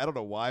that I don't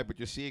know why, but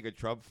just seeing a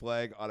Trump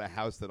flag on a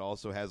house that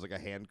also has like a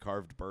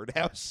hand-carved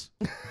birdhouse.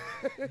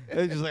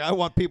 It's just like, I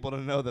want people to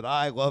know that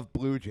I love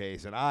Blue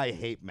Jays and I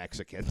hate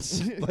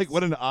Mexicans. Like,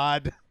 what an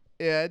odd.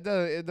 Yeah, it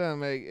doesn't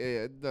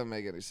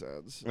make any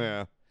sense.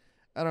 Yeah.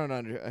 I don't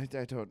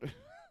I don't.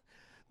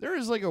 There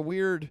is like a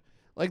weird.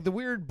 Like the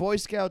weird Boy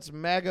Scouts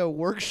MAGA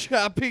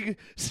workshopping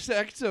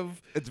sect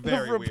of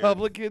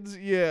Republicans.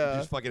 Weird. Yeah.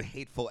 Just fucking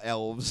hateful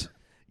elves.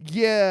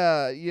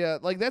 Yeah.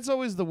 Like that's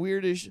always the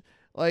weirdest.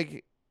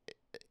 Like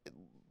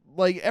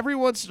every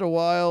once in a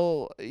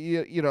while,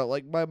 you know,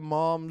 like my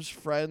mom's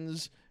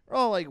friends are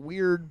all like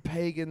weird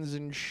pagans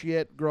and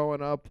shit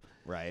growing up.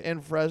 Right. In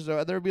Fresno.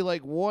 And there'd be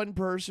like one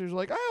person who's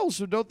like, I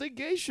also don't think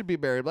gays should be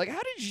married. Like, how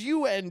did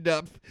you end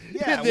up in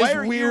this why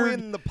are weird... you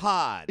in the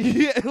pod?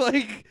 Yeah,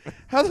 like,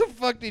 how the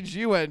fuck did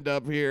you end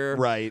up here?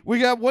 Right. We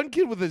got one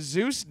kid with a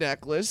Zeus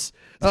necklace.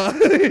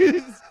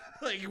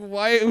 Like,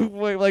 why,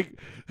 like,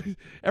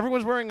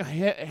 everyone's wearing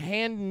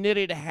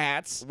hand-knitted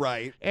hats.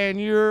 Right. And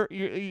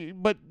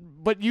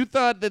but you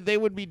thought that they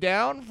would be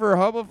down for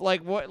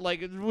like what?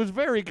 Like it was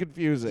very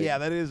confusing. Yeah,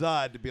 that is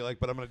odd to be like,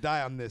 but I'm gonna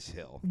die on this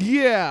hill.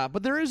 Yeah,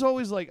 but there is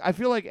always like I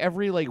feel like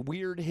every like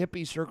weird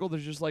hippie circle,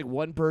 there's just like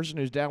one person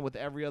who's down with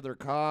every other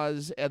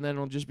cause, and then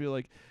it'll just be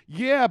like,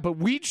 yeah, but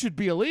weed should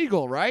be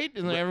illegal, right?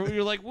 And then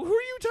you're like, well, who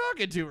are you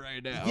talking to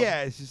right now?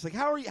 Yeah, it's just like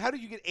how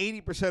did you get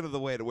 80% of the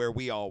way to where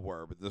we all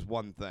were with this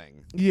one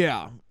thing?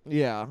 Yeah,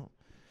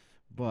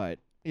 but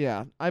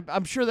yeah,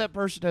 I'm sure that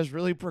person has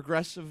really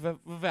progressive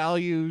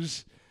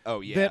values.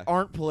 Oh yeah, that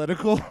aren't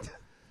political.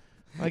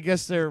 I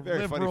guess they're very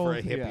liberal.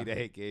 funny for a hippie to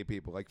hate gay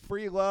people. Like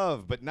free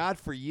love, but not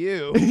for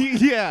you.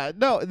 Yeah,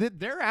 no,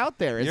 they're out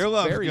there. It's your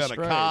love's very gonna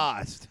strange.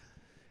 cost.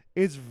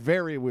 It's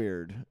very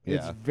weird. Yeah.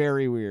 It's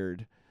very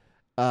weird.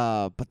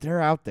 But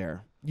they're out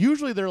there.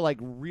 Usually, they're like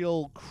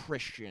real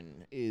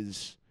Christian.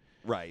 Is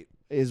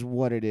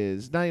what it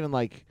is. Not even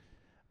like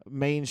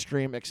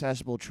mainstream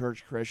accessible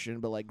church Christian,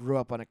 but like grew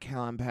up on a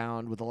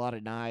compound with a lot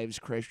of knives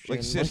Christian,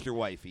 like sister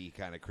wifey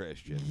kind of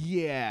Christian.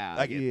 Yeah,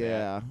 I get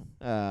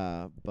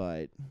that.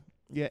 But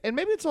yeah, and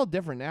maybe it's all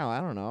different now. I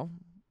don't know.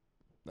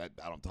 I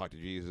don't talk to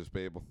Jesus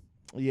people.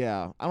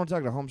 Yeah, I don't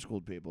talk to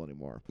homeschooled people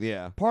anymore.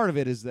 Yeah, part of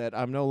it is that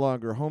I'm no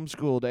longer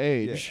homeschooled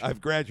age. Yeah,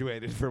 I've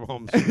graduated from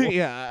homeschool.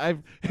 Yeah,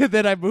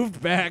 then I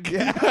moved back.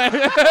 Yeah.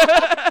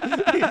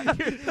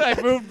 I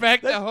moved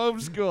back to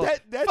homeschool.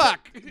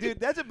 Fuck,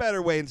 dude, that's a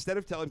better way. Instead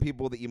of telling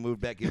people that you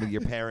moved back in with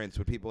your parents,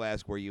 when people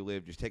ask where you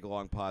live, just take a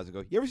long pause and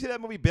go, "You ever see that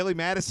movie Billy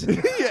Madison?"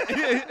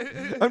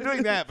 Yeah. I'm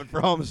doing that, but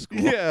for homeschool.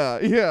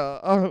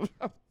 Yeah.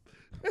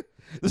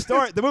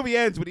 The movie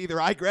ends when either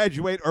I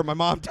graduate or my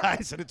mom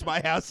dies, and it's my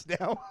house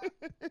now.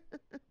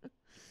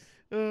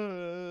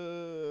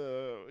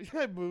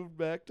 I moved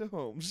back to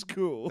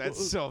homeschool.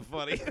 That's so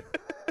funny.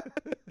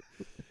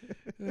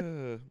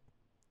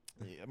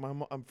 Yeah,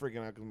 I'm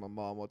freaking out because my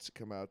mom wants to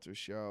come out to a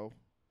show.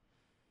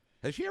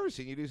 Has she ever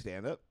seen you do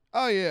stand-up?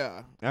 Oh,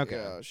 yeah. Okay.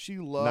 Yeah, she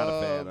loves... Not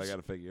a fan, I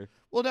gotta figure.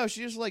 Well, no,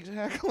 she just likes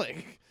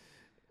heckling.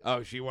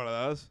 Oh, she one of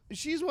those?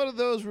 She's one of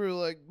those where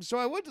like, so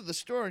I went to the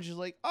store and she's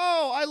like,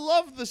 oh, I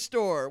love the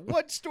store.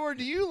 What store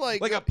do you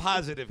like? Like a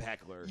positive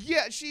heckler.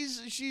 Yeah,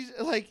 she's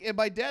like, and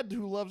my dad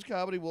who loves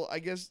comedy, well, I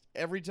guess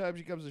every time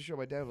she comes to the show,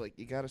 my dad like,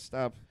 you gotta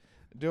stop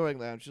doing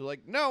that. And she's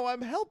like, no,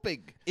 I'm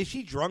helping. Is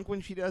she drunk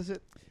when she does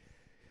it?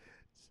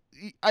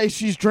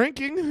 She's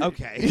drinking.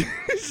 Okay.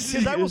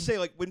 Because I will say,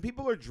 like, when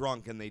people are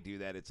drunk and they do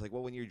that, it's like,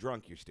 well, when you're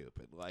drunk, you're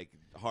stupid. Like,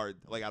 hard.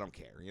 Like, I don't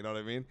care. You know what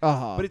I mean?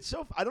 Uh-huh. But it's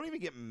so... I don't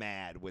even get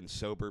mad when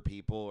sober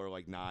people or,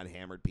 like,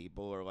 non-hammered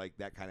people or, like,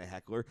 that kind of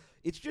heckler.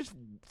 It's just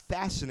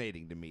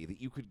fascinating to me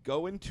that you could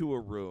go into a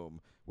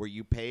room where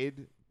you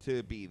paid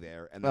to be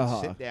there and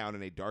then sit down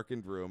in a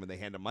darkened room and they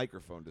hand a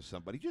microphone to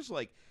somebody. Just,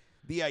 like...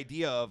 the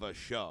idea of a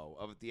show,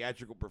 of a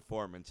theatrical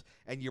performance,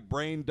 and your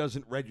brain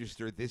doesn't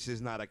register this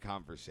is not a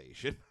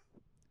conversation.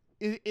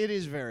 It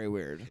is very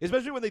weird.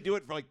 Especially when they do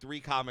it for like 3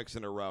 comics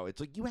in a row.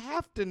 It's like, you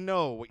have to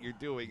know what you're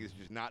doing is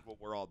just not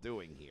what we're all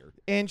doing here.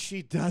 And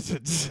she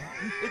doesn't.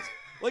 It's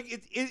like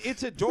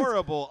it's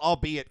adorable,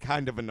 albeit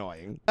kind of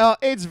annoying.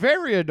 It's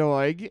very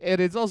annoying,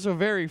 and it's also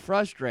very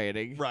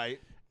frustrating. Right.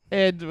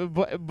 And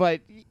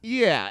but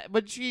yeah,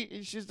 but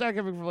she's not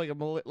coming from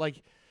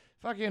like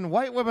fucking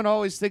white women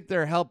always think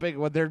they're helping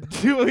when they're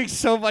doing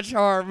so much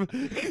harm.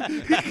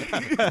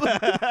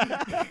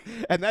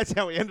 And that's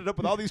how we ended up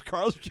with all these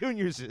Carl's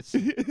Jr.'s.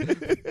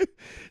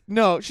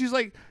 No, she's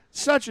like,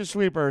 such a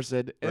sweet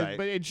person, Right.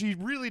 and she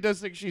really does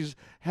think she's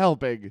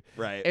helping,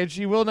 Right. and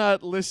she will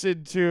not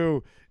listen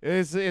to.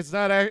 It's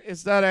not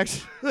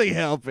actually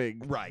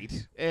helping,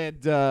 Right.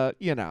 and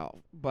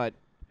but.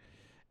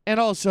 And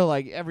also,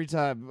 like, every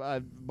time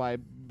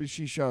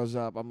she shows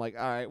up, I'm like,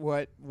 all right,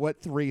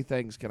 what 3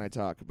 things can I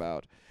talk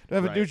about? Do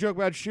I have a new joke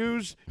about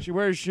shoes? She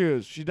wears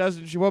shoes. She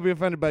won't be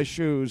offended by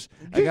shoes.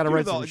 I got to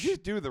write some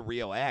just do the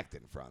real act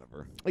in front of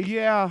her.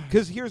 Yeah.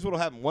 Because here's what'll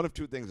happen. One of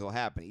 2 things will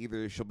happen.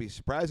 Either she'll be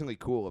surprisingly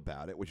cool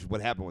about it, which is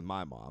what happened with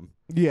my mom.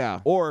 Yeah.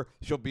 Or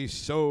she'll be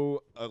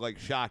so,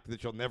 shocked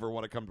that she'll never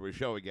want to come to a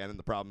show again, and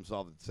the problem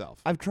solved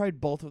itself. I've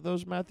tried both of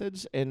those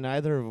methods, and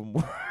neither of them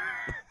work.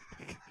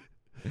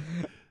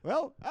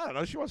 Well, I don't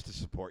know. She wants to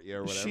support you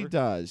or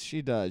whatever.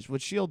 She does.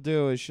 What she'll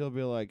do is she'll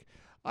be like,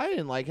 I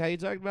didn't like how you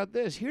talked about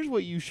this. Here's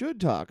what you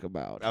should talk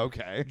about.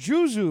 Okay.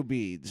 Juzu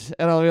beads.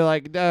 And I'll be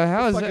like,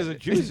 how is What that? the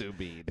fuck is a Juzu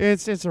bead?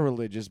 It's a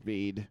religious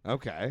bead.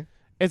 Okay.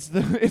 It's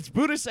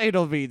Buddhist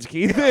anal beads,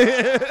 Keith.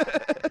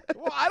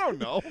 Well, I don't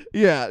know.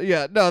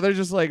 Yeah. No, they're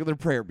just they're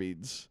prayer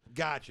beads.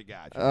 Gotcha.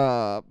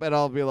 And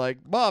I'll be like,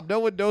 Mom, no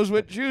one knows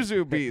what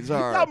Juzu beads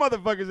are. Y'all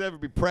motherfuckers ever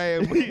be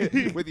praying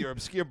with your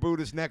obscure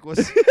Buddhist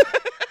necklace?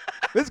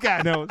 This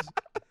guy knows.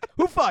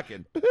 Who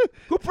praying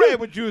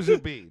with Juzu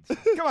beads?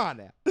 Come on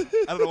now. I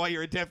don't know why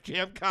you're a Def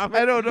Jam comic.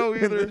 I don't know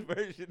either. In this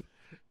version.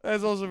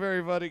 That's also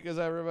very funny because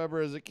I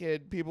remember as a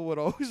kid, people would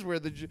always wear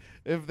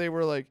if they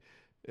were like,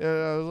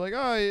 I was like,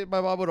 oh,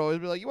 my mom would always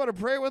be like, you want to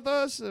pray with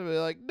us? And I'd be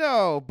like,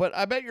 no, but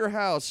I'm at your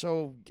house,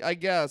 so I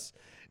guess.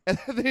 And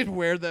then they'd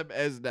wear them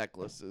as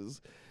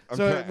necklaces.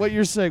 So what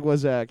you're saying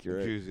was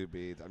accurate. Juzu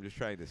beads. I'm just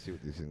trying to see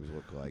what these things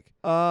look like.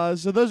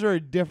 So those are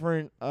a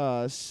different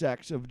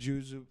sects of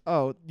Juzu.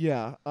 Oh,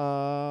 yeah.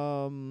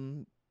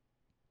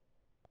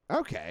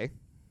 Okay.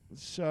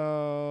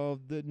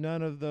 So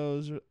none of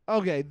those are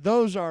okay.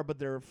 Those are, but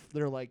they're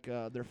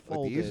they're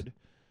folded.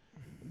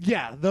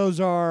 Yeah,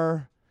 those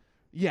are.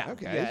 Yeah.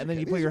 Okay. Yeah, and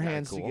then you put your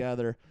hands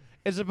together.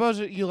 It's supposed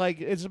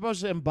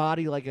to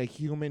embody like a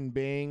human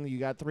being. You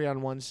got 3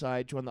 on one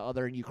side, 2 on the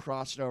other, and you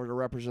cross it over to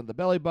represent the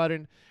belly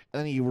button,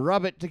 and then you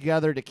rub it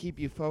together to keep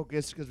you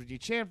focused. Because when you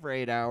chant for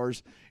 8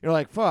 hours, you're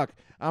like, "Fuck,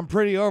 I'm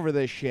pretty over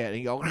this shit," and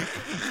you go,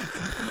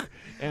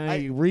 and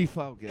then you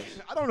refocus.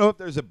 I don't know if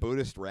there's a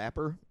Buddhist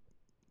rapper.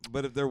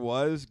 But if there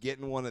was,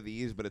 getting one of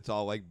these, but it's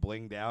all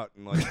blinged out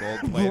and gold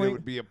plated,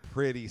 would be a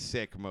pretty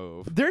sick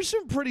move. There's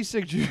some pretty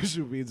sick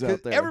Juzu beads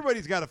out there.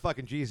 Everybody's got a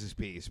fucking Jesus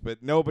piece,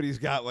 but nobody's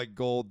got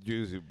gold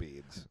Juzu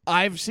beads.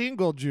 I've seen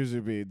gold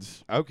Juzu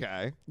beads.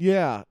 Okay.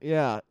 Yeah.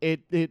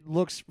 It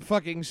looks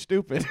fucking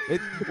stupid. It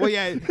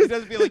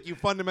doesn't feel like you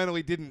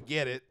fundamentally didn't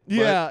get it.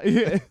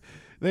 Yeah.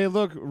 They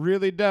look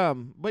really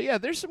dumb. But yeah,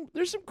 there's some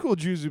cool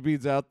Juzu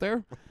beads out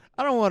there.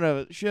 I don't want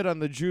to shit on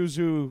the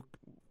Juzu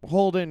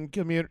Holden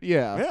community.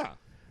 Yeah.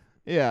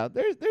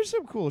 There's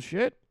some cool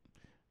shit.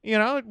 You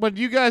know, when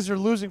you guys are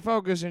losing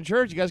focus in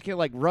church, you guys can't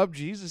rub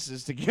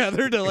Jesuses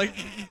together to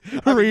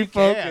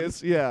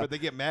refocus. Yeah, but they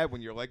get mad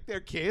when you're they're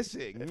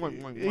kissing.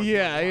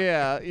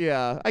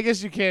 Yeah. I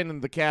guess you can in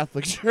the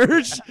Catholic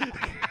Church.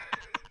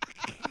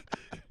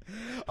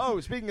 Oh,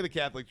 speaking of the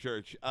Catholic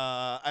Church,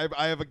 I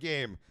have a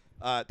game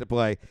to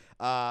play.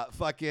 I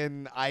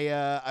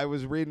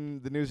was reading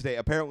the news today.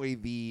 Apparently,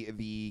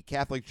 the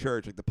Catholic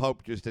Church, the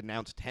Pope, just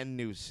announced 10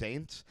 new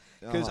saints.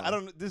 Because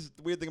this is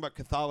the weird thing about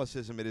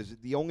Catholicism. It is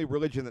the only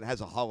religion that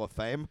has a Hall of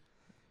Fame,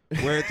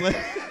 where it's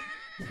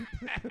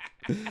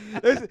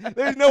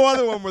there's no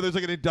other one where there's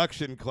an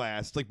induction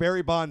class. It's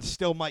Barry Bonds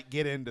still might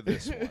get into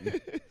this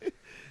one.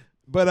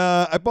 But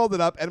I pulled it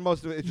up, and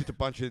most of it's just a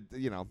bunch of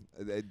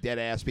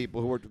dead-ass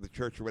people who worked at the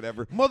church or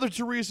whatever. Mother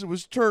Teresa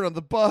was turned on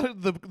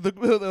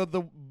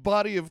the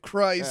body of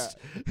Christ,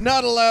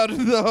 not allowed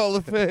in the Hall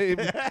of Fame.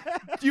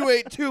 You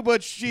ate too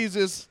much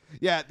Jesus.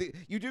 Yeah,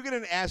 you do get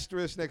an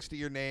asterisk next to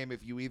your name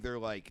if you either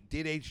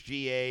did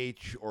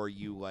HGH or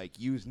you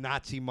use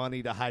Nazi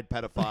money to hide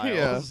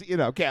pedophiles.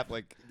 Yeah.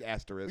 Catholic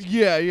asterisk.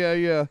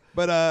 Yeah.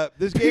 But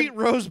this Pete game,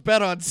 Rose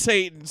bet on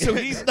Satan, so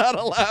he's not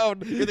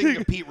allowed. You're thinking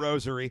of Pete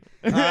Rosary.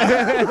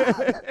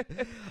 But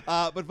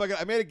fucking,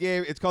 I made a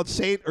game. It's called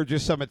Saint or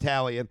Just Some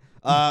Italian.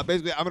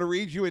 Basically, I'm gonna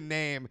read you a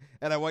name,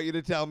 and I want you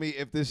to tell me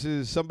if this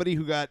is somebody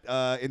who got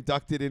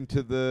inducted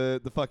into the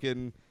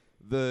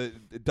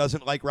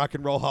doesn't like rock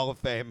and roll Hall of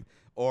Fame,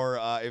 or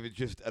if it's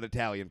just an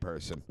Italian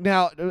person.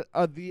 Now,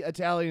 the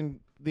Italian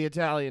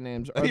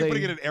names are they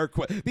putting it in air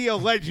quotes? The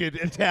alleged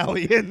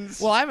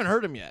Italians. Well, I haven't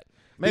heard them yet.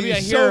 Maybe the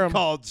I hear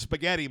so-called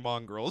spaghetti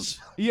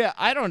mongrels. Yeah,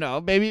 I don't know.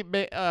 Maybe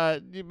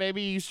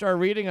you start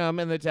reading them,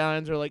 and the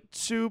Italians are like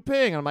Su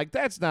Ping. I'm like,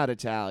 that's not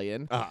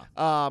Italian.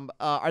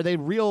 Are they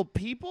real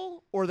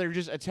people, or they're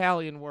just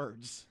Italian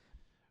words?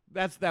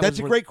 That's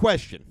a great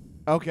question.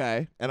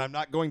 Okay, and I'm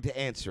not going to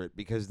answer it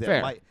because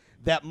Fair.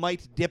 That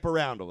might dip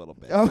around a little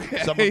bit.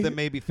 Okay. Some of them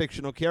may be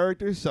fictional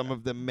characters. Some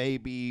of them may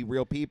be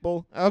real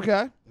people.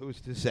 Okay. Who's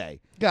to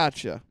say?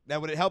 Gotcha. Now,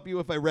 would it help you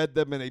if I read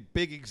them in a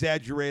big,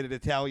 exaggerated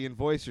Italian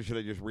voice, or should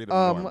I just read them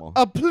normal?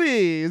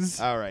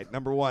 Please. All right.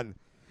 Number 1,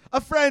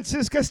 a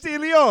Francis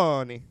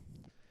Castiglione.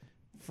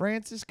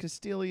 Francis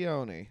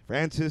Castiglione.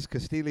 Francis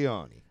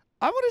Castiglione.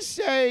 I want to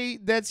say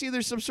that's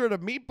either some sort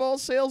of meatball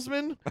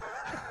salesman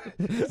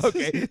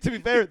Okay, to be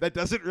fair, that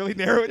doesn't really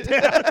narrow it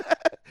down.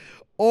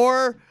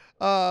 or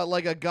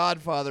like a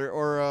Godfather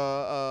or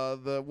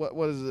the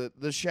what is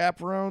it? The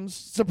Chaperones?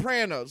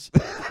 Sopranos.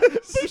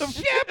 The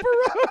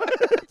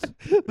chaperones.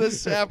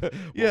 The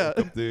yeah. Woke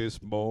up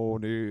this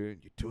morning,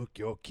 you took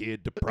your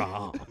kid to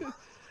prom.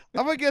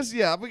 I'm gonna guess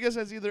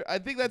that's either. I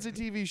think that's a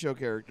TV show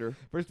character.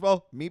 First of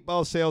all,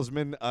 meatball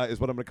salesman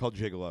is what I'm going to call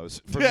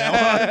gigolos from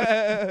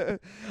now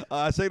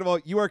on. Second of all,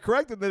 you are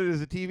correct in that it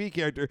is a TV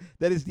character.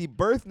 That is the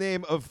birth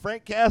name of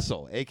Frank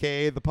Castle,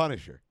 a.k.a. the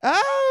Punisher.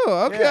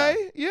 Oh,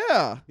 okay.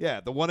 Yeah. Yeah,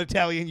 the one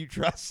Italian you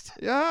trust.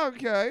 Yeah,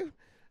 okay.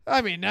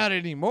 I mean, not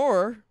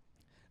anymore.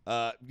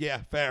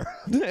 Yeah, fair.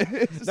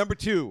 Number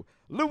 2,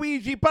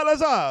 Luigi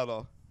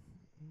Palazzolo.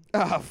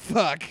 Oh,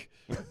 fuck.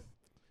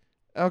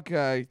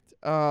 Okay.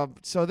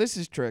 So this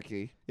is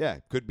tricky. Yeah,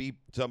 could be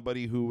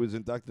somebody who was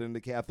inducted into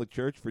Catholic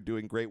Church for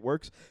doing great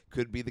works.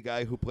 Could be the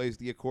guy who plays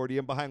the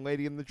accordion behind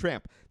Lady and the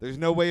Tramp. There's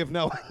no way of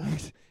knowing.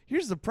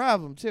 Here's the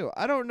problem, too.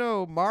 I don't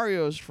know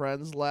Mario's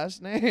friend's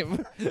last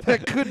name.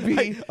 That could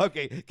be.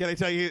 Okay, can I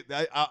tell you?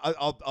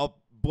 I'll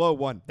blow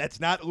one. That's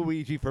not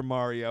Luigi from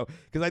Mario,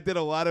 because I did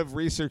a lot of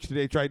research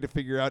today trying to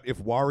figure out if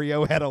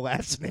Wario had a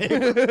last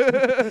name.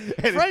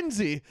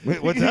 Frenzy.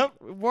 Wait, what's up?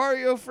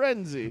 Wario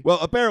Frenzy. Well,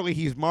 apparently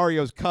he's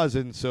Mario's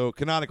cousin, so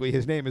canonically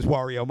his name is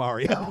Wario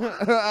Mario.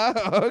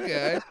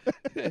 Okay.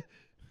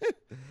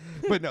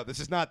 But no, this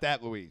is not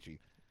that Luigi.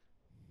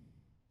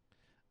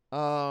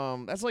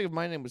 That's like if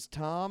my name was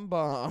Tom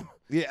Bomb.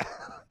 Yeah.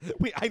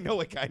 I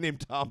know a guy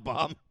named Tom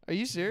Bomb. Are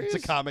you serious?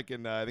 It's a comic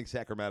in, I think,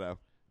 Sacramento.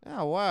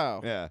 Oh, wow.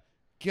 Yeah.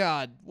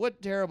 God,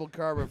 what terrible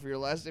karma for your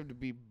last name to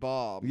be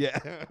Bob. Yeah.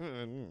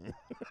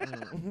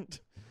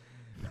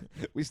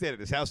 We stayed at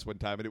his house one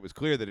time, and it was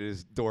clear that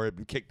his door had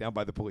been kicked down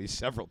by the police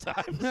several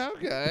times.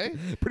 Okay.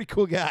 Pretty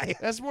cool guy.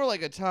 That's more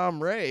like a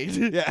Tom Raid.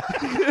 Yeah.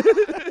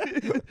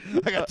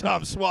 I got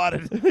Tom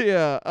swatted.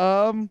 Yeah.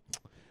 I'm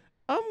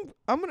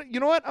gonna. You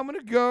know what? I'm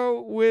gonna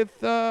go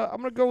with.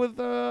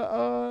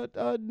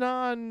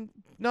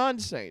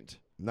 Non-saint.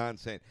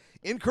 Non-saint.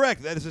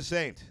 Incorrect. That is a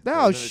saint. Oh,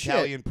 That was an shit.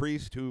 Italian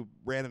priest who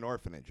ran an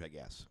orphanage, I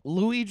guess.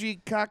 Luigi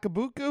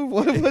Caccabuco.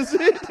 What was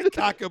it?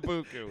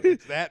 Caccabuco.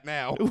 It's that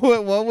now.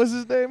 What was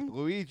his name?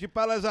 Luigi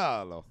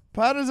Palazzolo.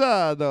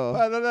 Parmesan.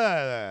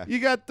 You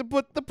got to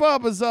put the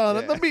Parmesan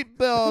on Yeah. the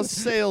meatball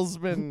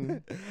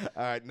salesman.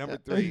 All right, number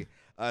 3.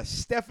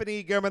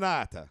 Stephanie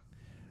Germanata.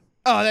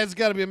 Oh, that's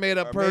got to be a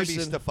made-up Or person.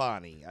 maybe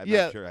Stefani. I'm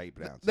Yeah, not sure how you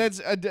pronounce it.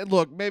 That's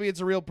look. Maybe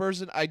it's a real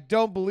person. I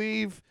don't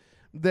believe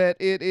that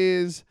it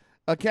is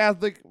a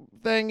Catholic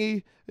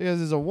thingy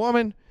because it's a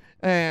woman,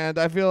 and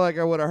I feel like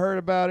I would have heard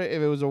about it if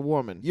it was a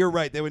woman. You're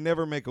right. They would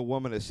never make a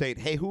woman a saint.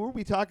 Hey, who were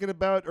we talking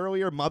about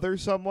earlier? Mother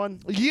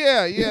someone?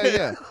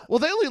 Yeah. Well,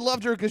 they only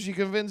loved her because she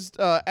convinced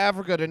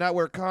Africa to not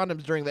wear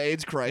condoms during the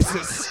AIDS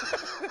crisis.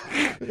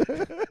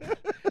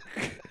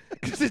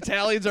 Because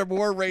Italians are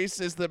more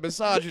racist than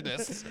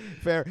misogynists.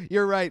 Fair.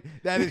 You're right.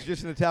 That is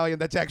just an Italian.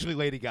 That's actually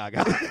Lady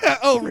Gaga.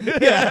 Oh, really?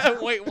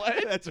 Yeah. Wait,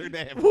 what? That's her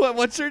name.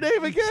 What's her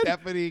name again?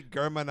 Stephanie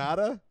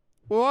Germanata.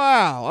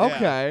 Wow. Yeah.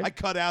 Okay. I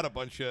cut out a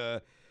bunch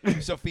of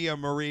Sophia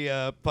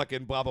Maria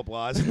fucking blah blah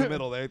blahs in the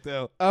middle there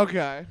too.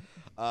 Okay.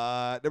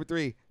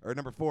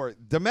 Number 4,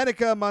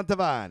 Domenica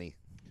Montavani.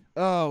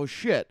 Oh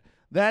shit.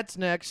 That's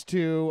next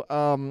to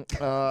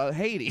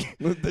Haiti.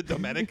 The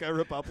Dominica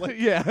Republic.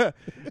 Yeah.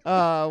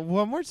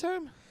 One more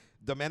time.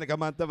 Domenica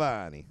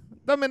Montavani.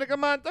 Dominica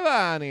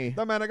Montavani.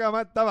 Domenica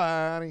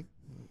Montavani.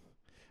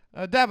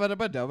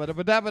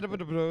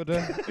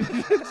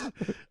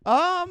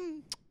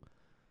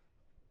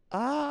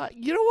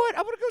 You know what?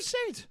 I'm gonna go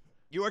Saint.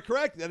 You are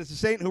correct. That is a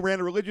saint who ran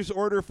a religious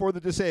order for the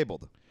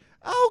disabled.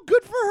 Oh,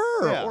 good for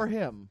her Yeah. or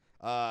him.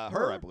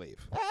 Her, I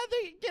believe.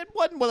 They get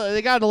one. Well,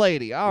 they got a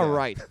lady. All Yeah.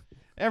 right.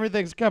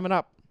 Everything's coming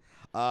up.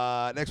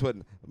 Next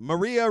one,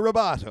 Maria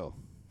Robato.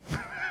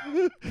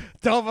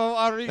 Domo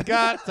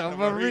arigato,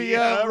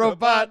 Maria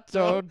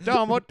Robato.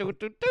 Domo do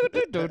do do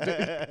do do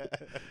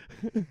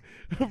do.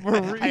 I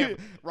Maria. have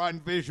run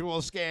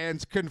visual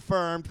scans,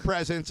 confirmed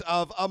presence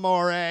of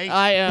Amore.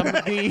 I am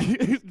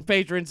the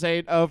patron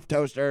saint of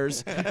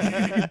toasters.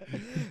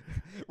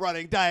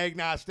 Running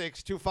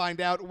diagnostics to find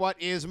out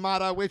what is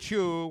matter with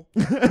you.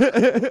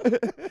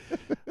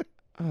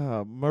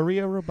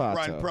 Maria Robato.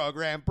 Run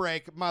program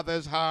break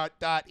mother's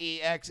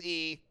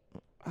heart.exe.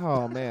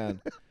 Oh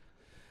man.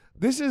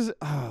 This is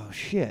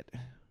shit.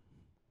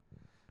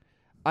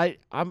 I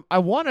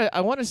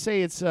wanna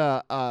say it's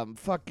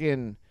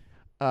fucking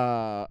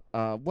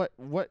what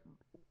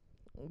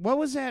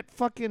was that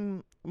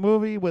fucking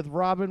movie with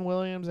Robin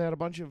Williams that had a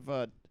bunch of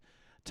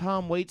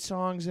Tom Waits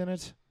songs in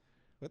it?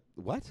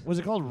 What? Was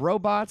it called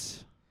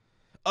Robots?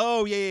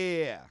 Oh,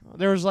 yeah.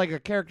 There was like a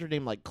character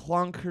named like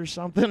Clunk or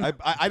something.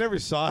 I never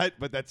saw it,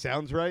 but that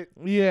sounds right.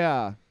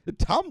 Yeah. Did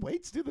Tom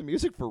Waits do the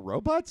music for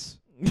Robots?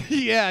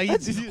 Yeah,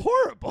 That's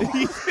horrible.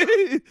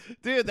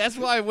 Dude, that's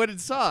why I went and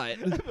saw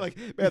it. Like,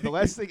 man, the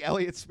last thing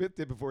Elliott Smith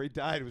did before he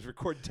died was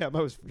record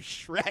demos for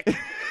Shrek.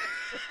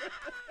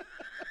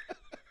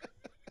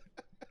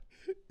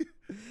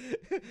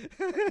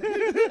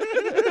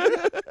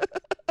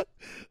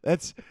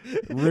 That's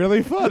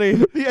really funny.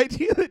 The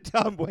idea that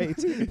Tom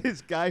Waits,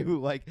 this guy who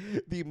like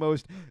the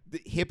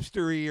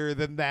hipsterier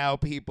than thou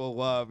people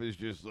love, is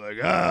just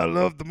like, I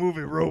love the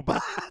movie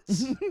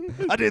Robots.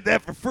 I did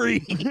that for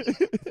free.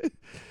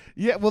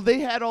 Yeah, well, they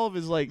had all of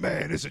his like.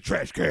 Man, it's a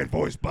trash can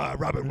voiced by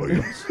Robin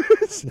Williams.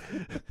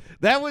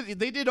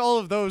 They did all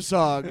of those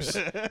songs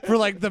for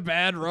like the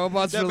bad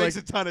robots. That for, makes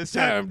like, a ton of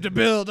sense. Time to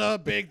build a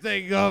big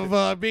thing of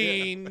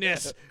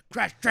beingness.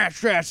 Crash, crash,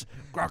 crash.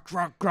 Grunk,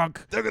 grunk,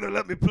 grunk. They're gonna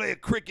let me play a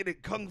cricket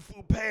and Kung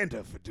Fu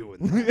Panda for doing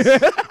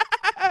this.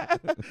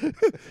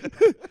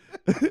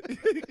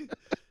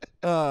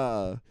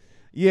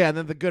 Yeah, and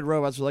then the good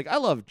robots were like, I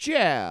love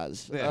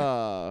jazz.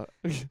 Yeah.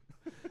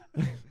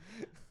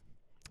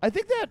 I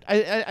think that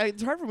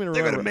it's hard for me to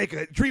They're remember. gonna make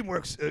a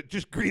DreamWorks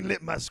just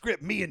greenlit my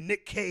script. Me and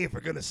Nick Cave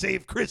are gonna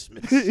save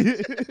Christmas.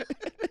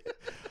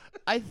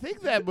 I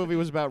think that movie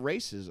was about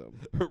racism.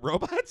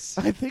 Robots?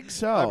 I think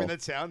so. I mean,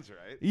 that sounds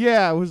right.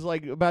 Yeah, it was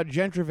like about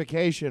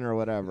gentrification or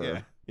whatever.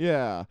 Yeah.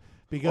 Yeah.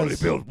 Because Only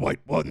build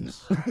white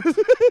ones.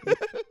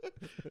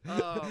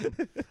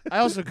 I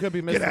also could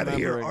be misremembering. Get out of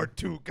here,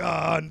 R2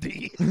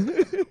 Gandhi.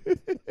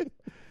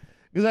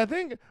 Because I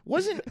think,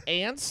 wasn't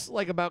Ants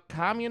like about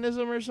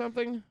communism or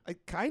something?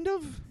 Kind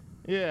of.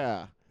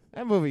 Yeah.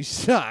 That movie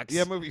sucks.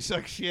 Yeah, movie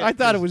sucks shit. I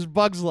thought it was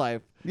Bug's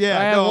Life.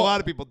 Yeah, a lot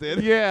of people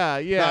did. Yeah,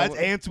 yeah. No, it's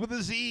Ants with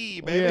a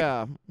Z, baby.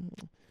 Yeah.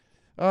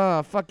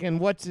 Fucking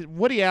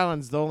Woody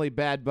Allen's the only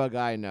bad bug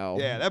I know.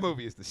 Yeah, that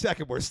movie is the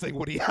second worst thing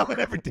Woody Allen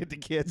ever did to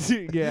kids.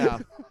 Yeah.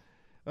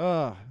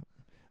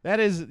 That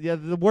is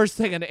the worst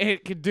thing an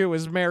ant could do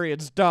is marry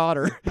its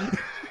daughter.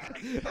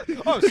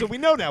 Oh, so we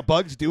know now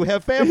bugs do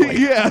have family.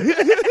 Yeah.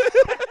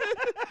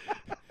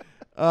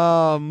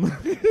 Damn,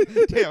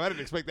 I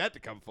didn't expect that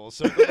to come full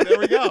circle. There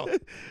we go.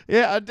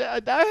 Yeah,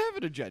 I have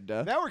an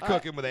agenda. Now we're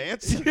cooking with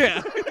ants.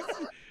 Yeah.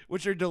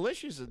 Which are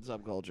delicious in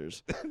some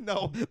cultures.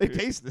 No, they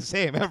taste the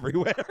same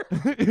everywhere.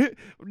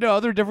 No,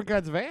 they're different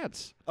kinds of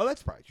ants. Oh,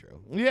 that's probably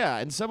true. Yeah,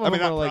 and some of I mean,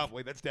 them not are like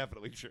probably. That's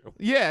definitely true.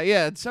 yeah,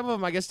 and some of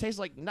them I guess taste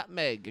like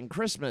nutmeg and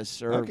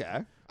Christmas or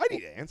Okay. I'd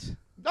eat ants.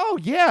 Oh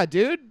yeah,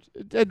 dude.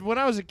 And when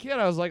I was a kid,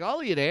 I was like,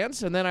 I'll eat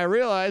ants, and then I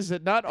realized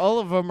that not all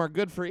of them are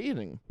good for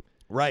eating.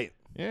 Right.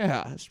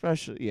 Yeah,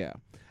 especially yeah.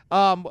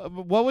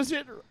 What was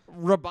it?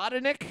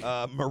 Robotnik?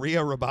 Maria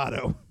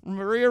Roboto.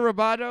 Maria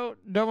Roboto,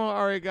 Domo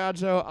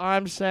Arigato.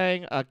 I'm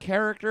saying a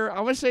character.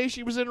 I'm gonna say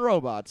she was in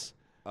Robots.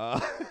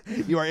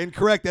 You are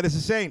incorrect. That is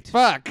a saint.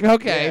 Fuck.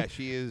 Okay. Yeah,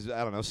 she is,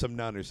 I don't know, some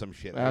nun or some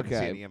shit. I didn't see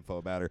Okay. any info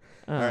about her.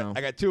 Oh. All right,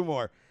 I got two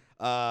more.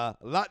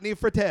 Lotni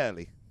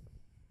Fratelli.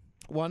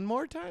 One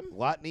more time?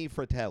 Lotni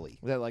Fratelli.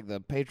 Is that like the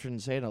patron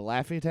saint of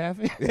Laffy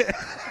Taffy?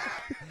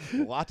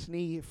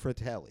 Lotni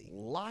Fratelli.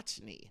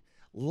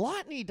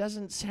 Lotny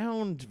doesn't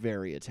sound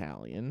very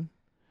Italian,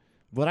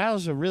 but I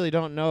also really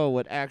don't know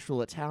what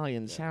actual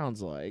Italian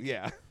sounds like.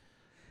 Yeah.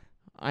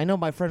 I know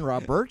my friend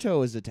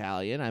Roberto is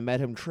Italian. I met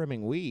him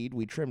trimming weed.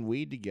 We trimmed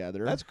weed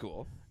together. That's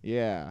cool.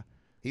 Yeah.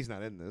 He's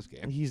not in this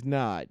game. He's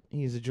not.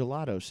 He's a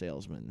gelato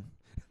salesman.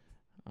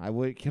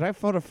 Can I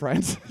phone a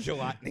friend?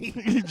 Gelatni.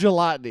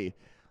 Gelatni.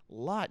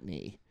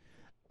 Lotny.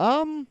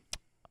 I'm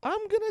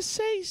gonna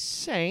say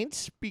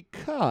Saints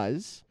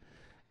because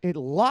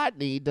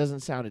Lotny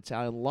doesn't sound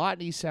Italian.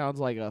 Lotny sounds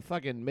like a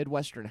fucking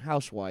Midwestern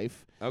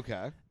housewife.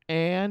 Okay.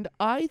 And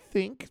I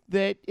think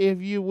that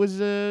if you was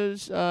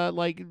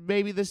like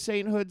maybe the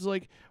sainthood's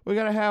like we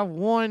gotta have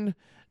one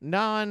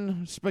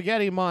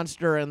non-spaghetti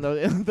monster in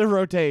the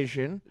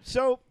rotation.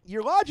 So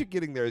your logic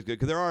getting there is good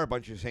because there are a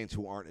bunch of saints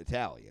who aren't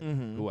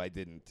Italian who I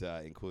didn't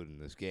include in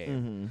this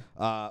game.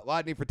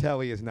 Lotni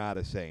Fratelli is not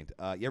a saint.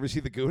 You ever see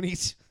The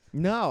Goonies?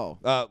 No.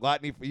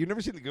 Lotni, you've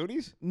never seen The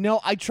Goonies? No,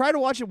 I tried to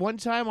watch it one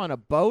time on a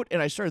boat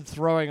and I started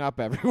throwing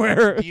up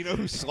everywhere. Do you know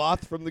who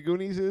Sloth from The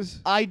Goonies is?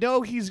 I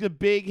know he's a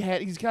big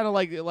head. He's kind of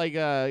like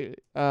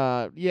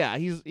yeah,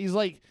 he's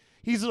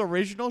the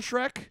original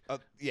Shrek.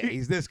 Yeah,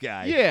 he's this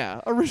guy. Yeah,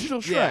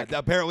 original Shrek. Yeah,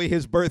 apparently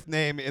his birth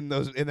name in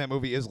that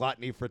movie is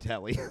Lotni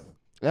Fratelli.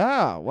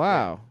 Oh,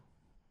 wow.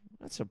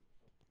 That's a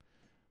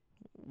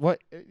what?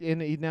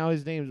 And now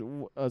his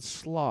name's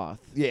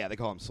Sloth. Yeah, they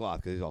call him Sloth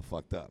because he's all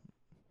fucked up.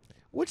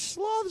 Which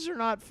sloths are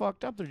not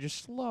fucked up? They're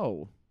just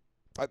slow.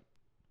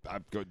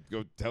 I'd go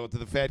tell it to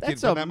the fat kid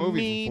That's from a that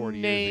movie mean from 40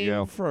 name years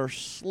ago. for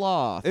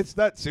sloth. It's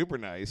not super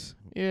nice.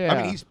 Yeah.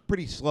 I mean, he's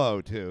pretty slow,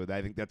 too.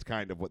 I think that's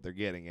kind of what they're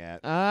getting at.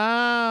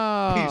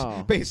 Oh.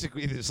 He's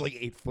basically this,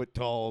 8-foot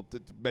tall,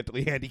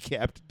 mentally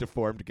handicapped,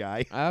 deformed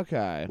guy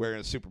Okay. wearing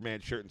a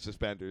Superman shirt and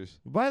suspenders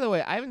By the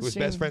way, I haven't who's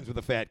seen best friends with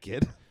a fat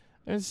kid.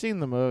 I haven't seen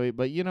the movie,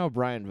 but you know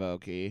Brian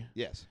Vokey.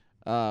 Yes.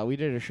 We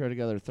did a show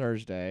together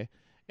Thursday,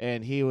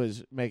 and he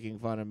was making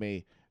fun of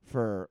me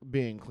for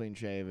being clean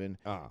shaven.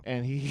 Oh.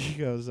 And he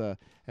goes,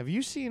 have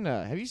you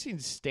seen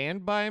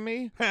Stand By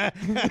Me? And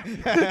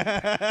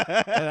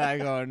I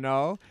go,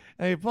 no.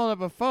 And he pulled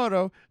up a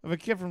photo of a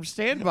kid from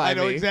Stand By I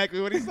know Me. exactly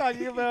what he's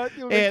talking about.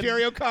 You And-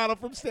 Jerry O'Connell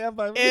from Stand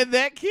By Me. And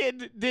that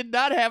kid did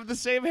not have the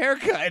same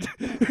haircut.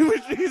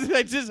 Which means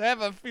I just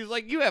have he's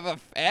like, you have a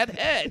fat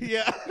head.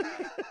 Yeah.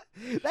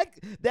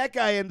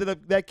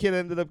 that kid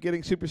ended up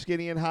getting super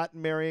skinny and hot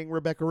and marrying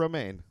Rebecca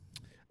Romaine.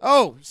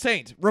 Oh,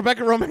 Saint.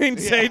 Rebecca Romaine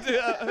Saint.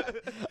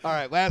 All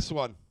right, last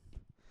one.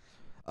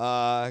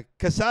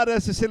 Casada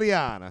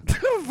Siciliana.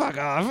 Fuck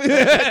off.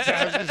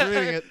 I was just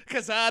reading it.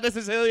 Casada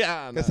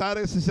Siciliana.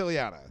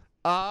 Casada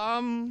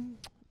Siciliana.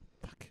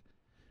 Fuck.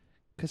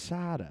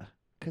 Casada.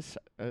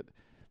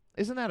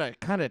 Isn't that a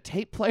kind of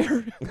tape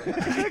player?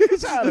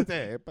 Casada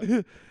tape.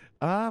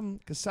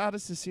 Casada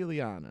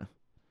Siciliana.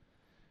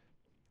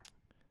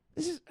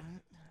 This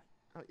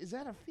is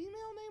that a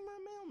female name or a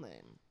male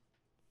name?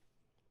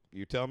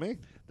 You tell me.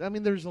 I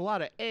mean, there's a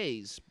lot of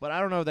A's, but I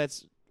don't know if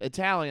that's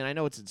Italian. I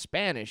know it's in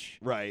Spanish.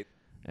 Right.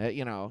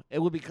 It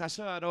would be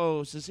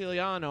Casado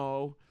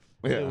Siciliano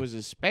if Yeah. it was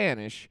in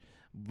Spanish,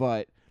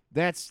 but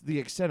that's the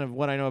extent of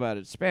what I know about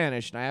it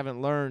Spanish, and I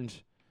haven't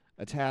learned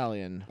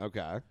Italian.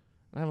 Okay.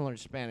 I haven't learned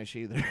Spanish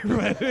either.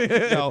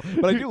 No,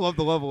 but I do love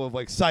the level of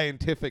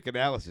scientific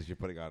analysis you're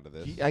putting onto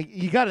this.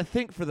 You got to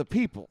think for the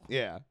people.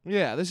 Yeah.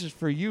 Yeah, this is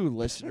for you,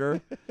 listener.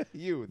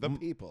 You, the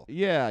people.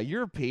 Yeah,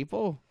 your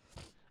people.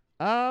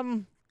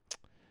 I'm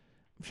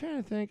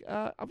trying to think.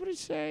 I'm gonna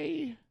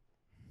say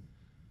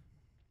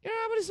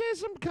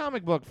some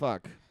comic book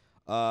fuck.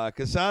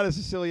 Casada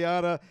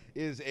Siciliana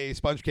is a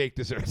sponge cake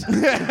dessert.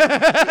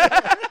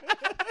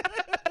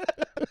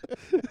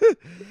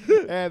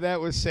 And that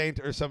was Saint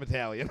or some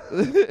Italian.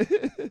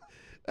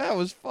 That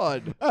was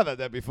fun. I thought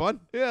that'd be fun.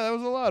 Yeah, that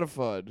was a lot of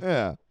fun.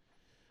 Yeah.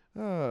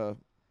 That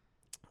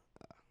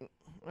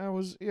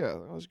was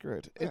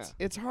great. Yeah.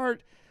 It's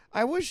hard.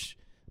 I wish.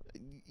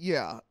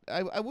 Yeah,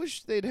 I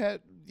wish they'd had.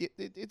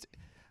 It's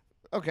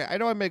okay. I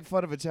know I make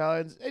fun of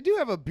Italians. They do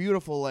have a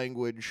beautiful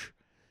language.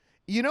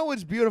 You know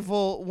what's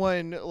beautiful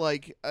when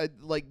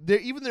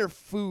even their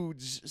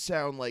foods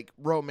sound like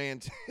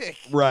romantic.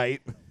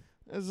 Right.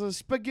 As a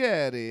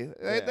spaghetti.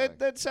 Yeah.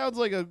 That sounds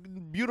like a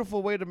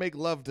beautiful way to make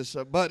love to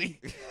somebody.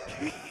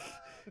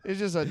 It's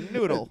just a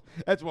noodle.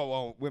 That's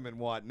what women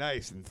want,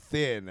 nice and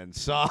thin and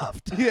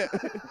soft. Yeah.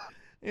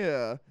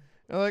 Yeah.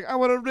 And like, I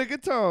want a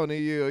rigatoni,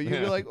 you.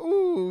 You'd be like,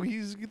 ooh,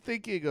 he's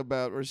thinking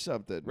about or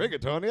something.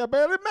 Rigatoni, I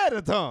barely met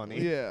a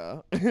Tony. Yeah.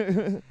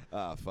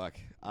 Oh, fuck.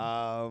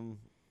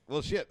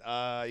 Well, shit. You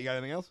got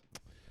anything else?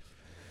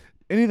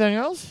 Anything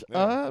else?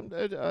 No.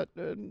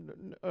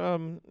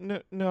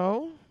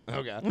 No.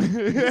 Okay. All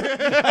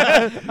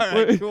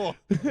right, cool.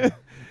 Yeah,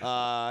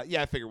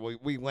 I figured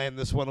we land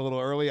this one a little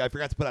early. I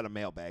forgot to put out a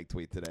mailbag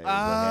tweet today. Is what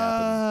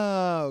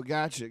happened. Oh,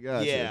 gotcha.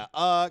 Yeah.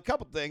 A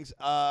couple things.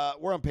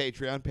 We're on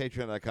Patreon,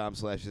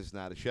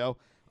 patreon.com/thisisnotashow.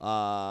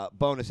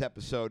 Bonus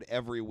episode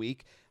every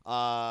week.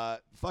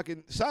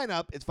 Fucking sign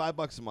up. It's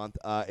 $5 a month.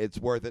 It's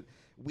worth it.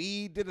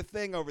 We did a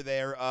thing over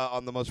there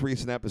on the most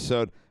recent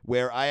episode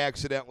where I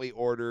accidentally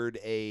ordered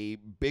a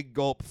big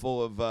gulp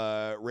full of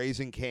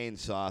Raising Cane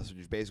sauce,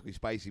 which is basically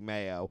spicy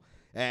mayo.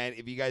 And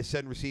if you guys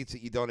send receipts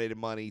that you donated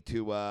money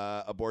to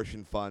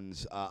abortion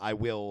funds, I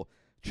will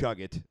chug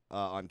it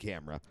on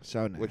camera.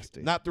 So Which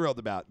nasty. not thrilled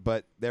about,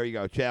 but there you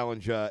go.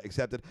 Challenge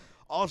accepted.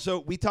 Also,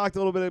 we talked a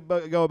little bit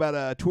ago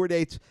about tour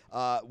dates.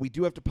 We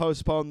do have to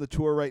postpone the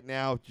tour right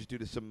now just due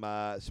to some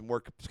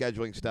work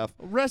scheduling stuff.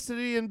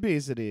 Restity and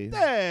obesity.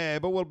 Hey,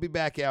 but we'll be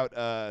back out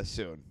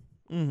soon.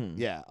 Mm-hmm.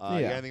 Yeah. You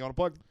Yeah. got anything you want to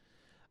plug?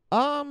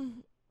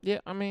 Yeah,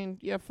 I mean,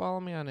 yeah, follow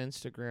me on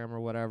Instagram or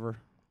whatever.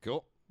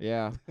 Cool.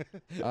 Yeah.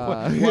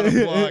 What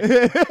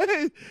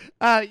a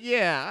plug.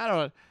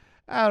 Yeah,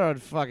 I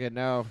don't fucking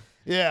know.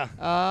 Yeah.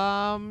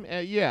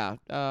 Yeah.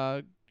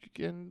 You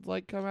can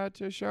come out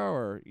to a show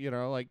or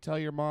tell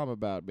your mom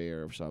about me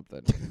or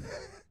something.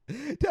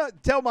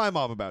 Tell my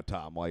mom about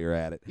Tom while you're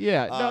at it.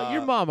 Yeah, no,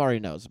 your mom already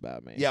knows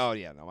about me.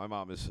 Yeah, no, my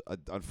mom is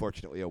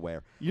unfortunately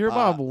aware. Your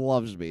mom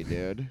loves me,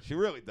 dude. She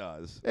really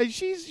does. And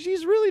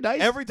she's really nice.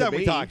 Every to time we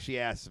me. talk, she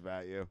asks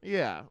about you.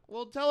 Yeah.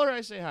 Well, tell her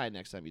I say hi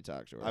next time you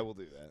talk to her. I will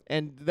do that.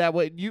 And that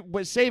way,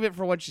 but save it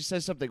for when she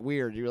says something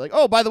weird. You're like,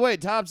 oh, by the way,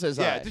 Tom says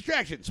Yeah, hi.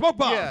 distraction, smoke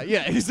bomb.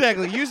 Yeah,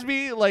 exactly. Use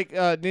me like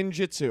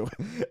ninjutsu.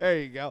 There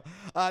you go.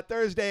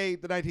 Thursday,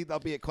 the 19th, I'll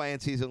be at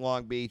Clancy's in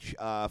Long Beach.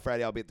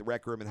 Friday, I'll be at the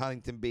Rec Room in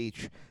Huntington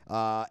Beach.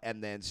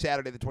 And then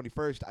Saturday, the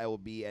 21st, I will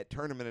be at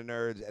Tournament of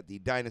Nerds at the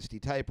Dynasty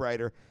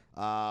Typewriter.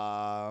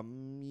 Yeah,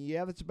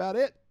 that's about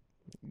it.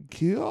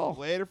 Cool.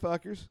 Later,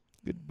 fuckers.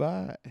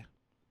 Goodbye.